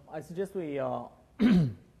 I suggest we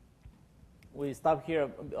we stop here,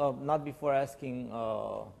 not before asking,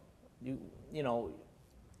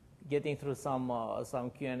 getting through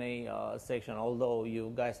some Q&A section, although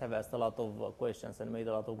you guys have asked a lot of questions and made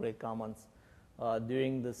a lot of great comments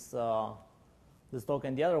during this talk.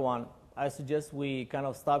 And the other one, I suggest we kind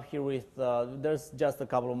of stop here with, there's just a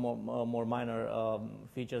couple of more minor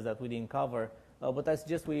features that we didn't cover, but I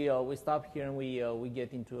suggest we stop here and we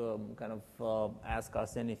get into kind of ask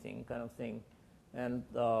us anything kind of thing. And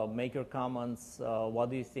make your comments. What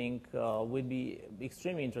do you think? We'd be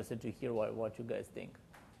extremely interested to hear what you guys think.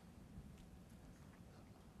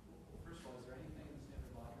 First of all, is there anything in the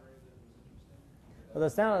standard library that was interesting? The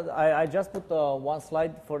standard, I just put one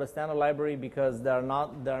slide for the standard library because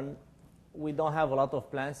we don't have a lot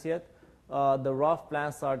of plans yet. The rough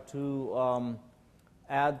plans are to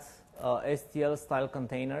add STL style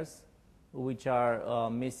containers, which are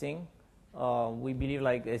missing. We believe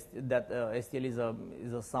that STL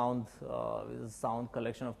is a sound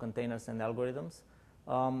collection of containers and algorithms.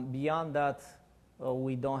 Beyond that,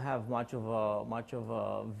 we don't have much of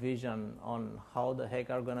a vision on how the heck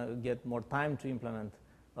are going to get more time to implement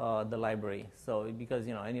the library. So because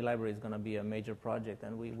any library is going to be a major project,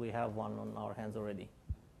 and we have one on our hands already.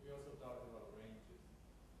 We also talked about ranges.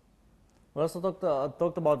 We also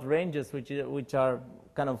talked about ranges, which are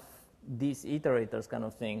kind of these iterators kind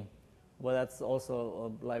of thing. Well, that's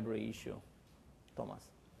also a library issue. Thomas.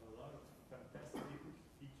 A lot of fantastic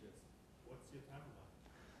features. What's your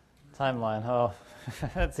timeline? Timeline, oh,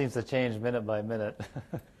 that seems to change minute by minute.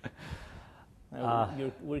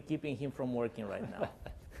 We're keeping him from working right now.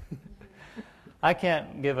 I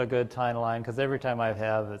can't give a good timeline because every time I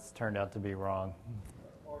have, it's turned out to be wrong.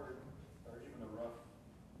 Or even a rough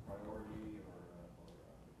priority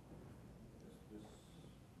this.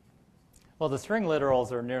 Well, the string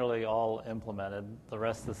literals are nearly all implemented. The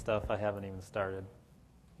rest of the stuff I haven't even started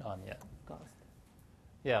on yet. Const.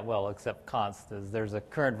 Yeah, well, except const there's a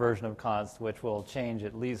current version of const which will change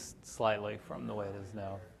at least slightly from the way it is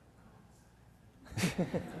now.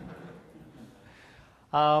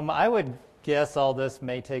 I would guess all this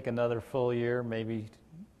may take another full year, maybe,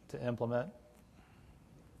 to implement.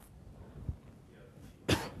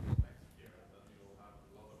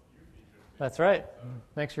 That's right.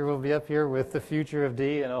 Next year we'll be up here with the future of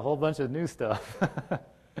D and a whole bunch of new stuff.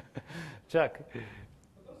 Chuck. For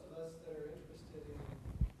those of us that are interested in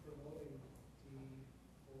promoting D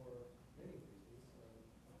for many reasons,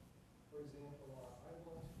 for example, I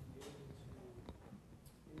want to be able to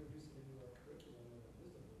introduce it into our curriculum in a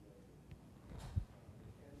visible way.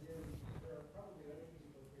 And then there are probably other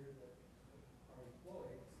people here that are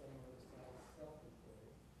employed, some on the side self-employed.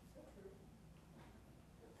 Is that true?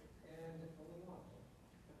 And only one.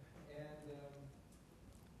 And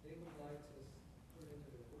they would like to put it into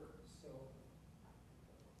their work. So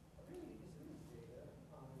is there any data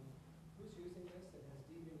on who's using this and has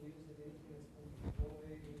D been used in anything that's been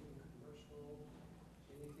deployed, anything commercial,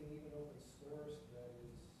 anything even open source that is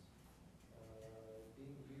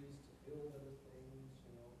being used to build other things,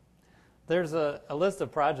 There's a list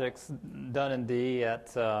of projects done in D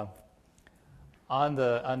at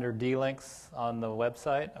under D-Links on the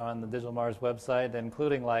website, on the Digital Mars website,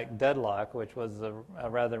 including like Deadlock, which was a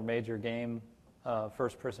rather major game,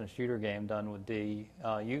 first-person shooter game done with D,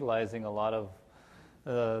 utilizing a lot of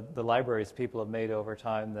the libraries people have made over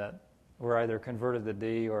time that were either converted to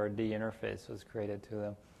D or a D interface was created to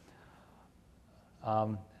them.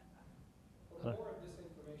 Well, the more of this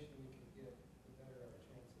information we can get, the better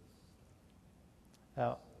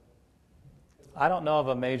our chances. I don't know of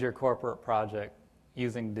a major corporate project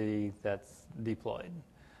using D that's deployed.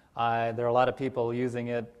 There are a lot of people using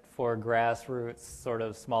it for grassroots, sort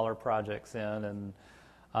of smaller projects and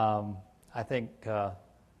I think a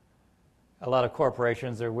lot of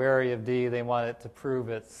corporations are wary of D. They want it to prove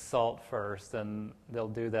its salt first, and they'll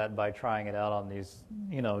do that by trying it out on these,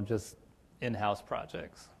 just in-house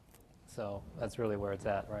projects. So that's really where it's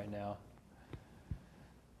at right now.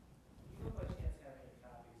 You don't by chance have any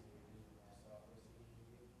copies of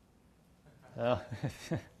your software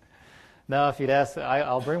CD? No, if you'd ask,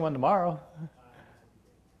 I'll bring one tomorrow.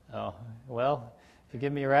 Oh, well, if you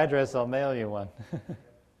give me your address, I'll mail you one.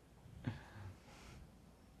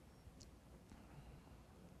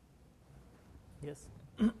 Yes.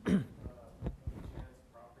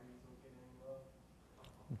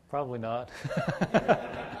 Probably not.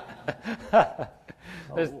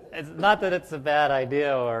 It's not that it's a bad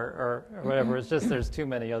idea or whatever. It's just there's too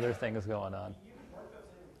many other things going on. You would mark those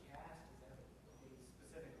in with cast as a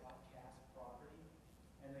specific cast property,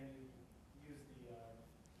 and then you use the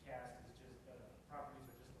cast as just properties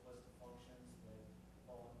are just a list of functions that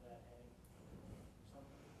fall into that heading or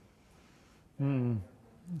something.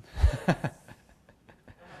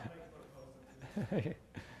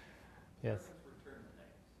 Yes.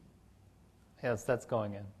 Yes, that's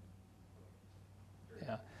going in.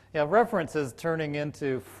 Yeah. Yeah, reference is turning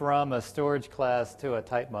into from a storage class to a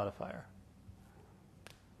type modifier.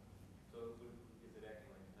 So is it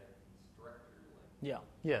acting like a type constructor? Yeah.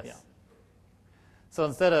 Yes. Yeah. So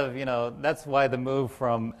instead of, that's why the move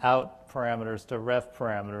from out parameters to ref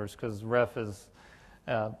parameters, because ref is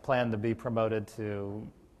planned to be promoted to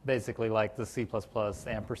basically like the C++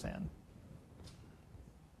 ampersand.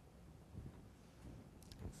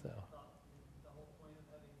 So.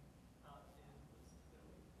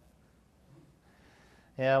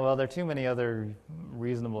 Yeah, well, there are too many other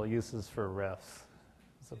reasonable uses for refs.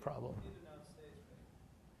 It's a problem.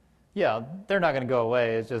 Yeah, they're not going to go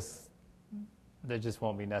away. It's just they just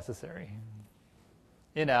won't be necessary.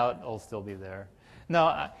 In-out will still be there. No,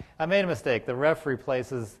 I made a mistake. The ref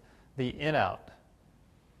replaces the in-out,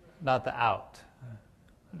 not the out.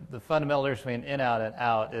 the fundamental difference between in-out and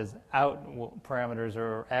out is out parameters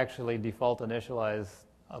are actually default initialized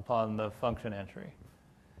upon the function entry,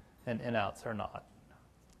 and in-outs are not.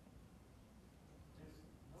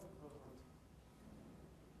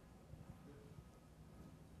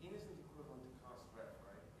 In isn't equivalent to const ref,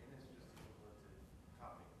 right? In is just equivalent to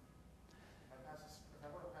copy. If I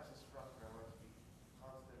want to pass a struct and I want it to be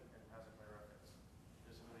constant and pass it by reference,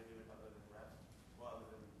 there's some way to do it other than ref? Well,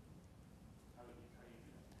 other than, how do you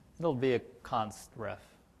do that? It'll be a const ref.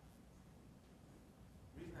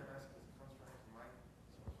 The reason I'm asking is const ref in my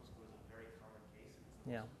C++ code is a very common case, and it's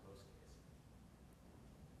Yeah. not a close case.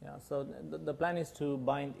 Yeah, so the plan is to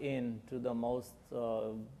bind in to the most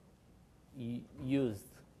used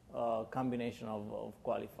combination of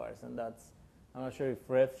qualifiers, and that's, I'm not sure if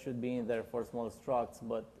ref should be in there for small structs,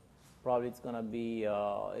 but probably it's going to be,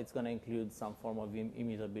 it's going to include some form of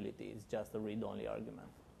immutability. It's just a read-only argument.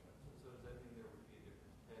 So does that mean there would be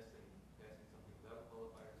a difference passing something without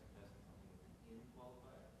qualifiers and passing something in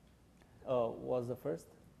qualifier? What's the first?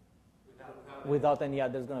 Without Without any, yeah,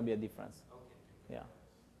 there's going to be a difference. Okay. Yeah.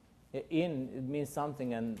 In, it means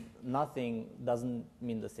something, and nothing doesn't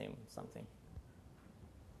mean the same something.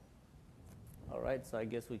 All right, so I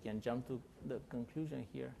guess we can jump to the conclusion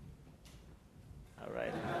here. All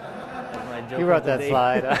right. That's my joke You wrote of the that day.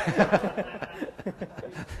 slide.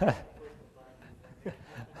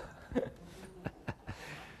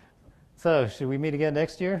 So, should we meet again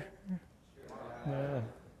next year? Yeah.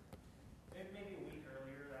 Maybe a week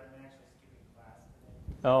earlier. I'm actually skipping class.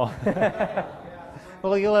 Oh.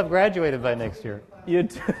 Well, you'll have graduated by next year. You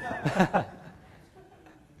too.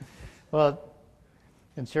 Well,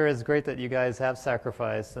 it sure is great that you guys have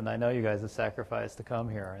sacrificed, and I know you guys have sacrificed to come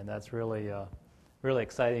here, and that's really, really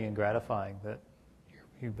exciting and gratifying that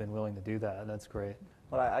you've been willing to do that. That's great.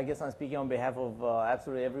 Well, I guess I'm speaking on behalf of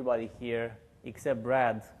absolutely everybody here, except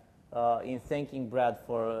Brad, in thanking Brad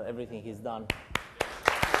for everything he's done.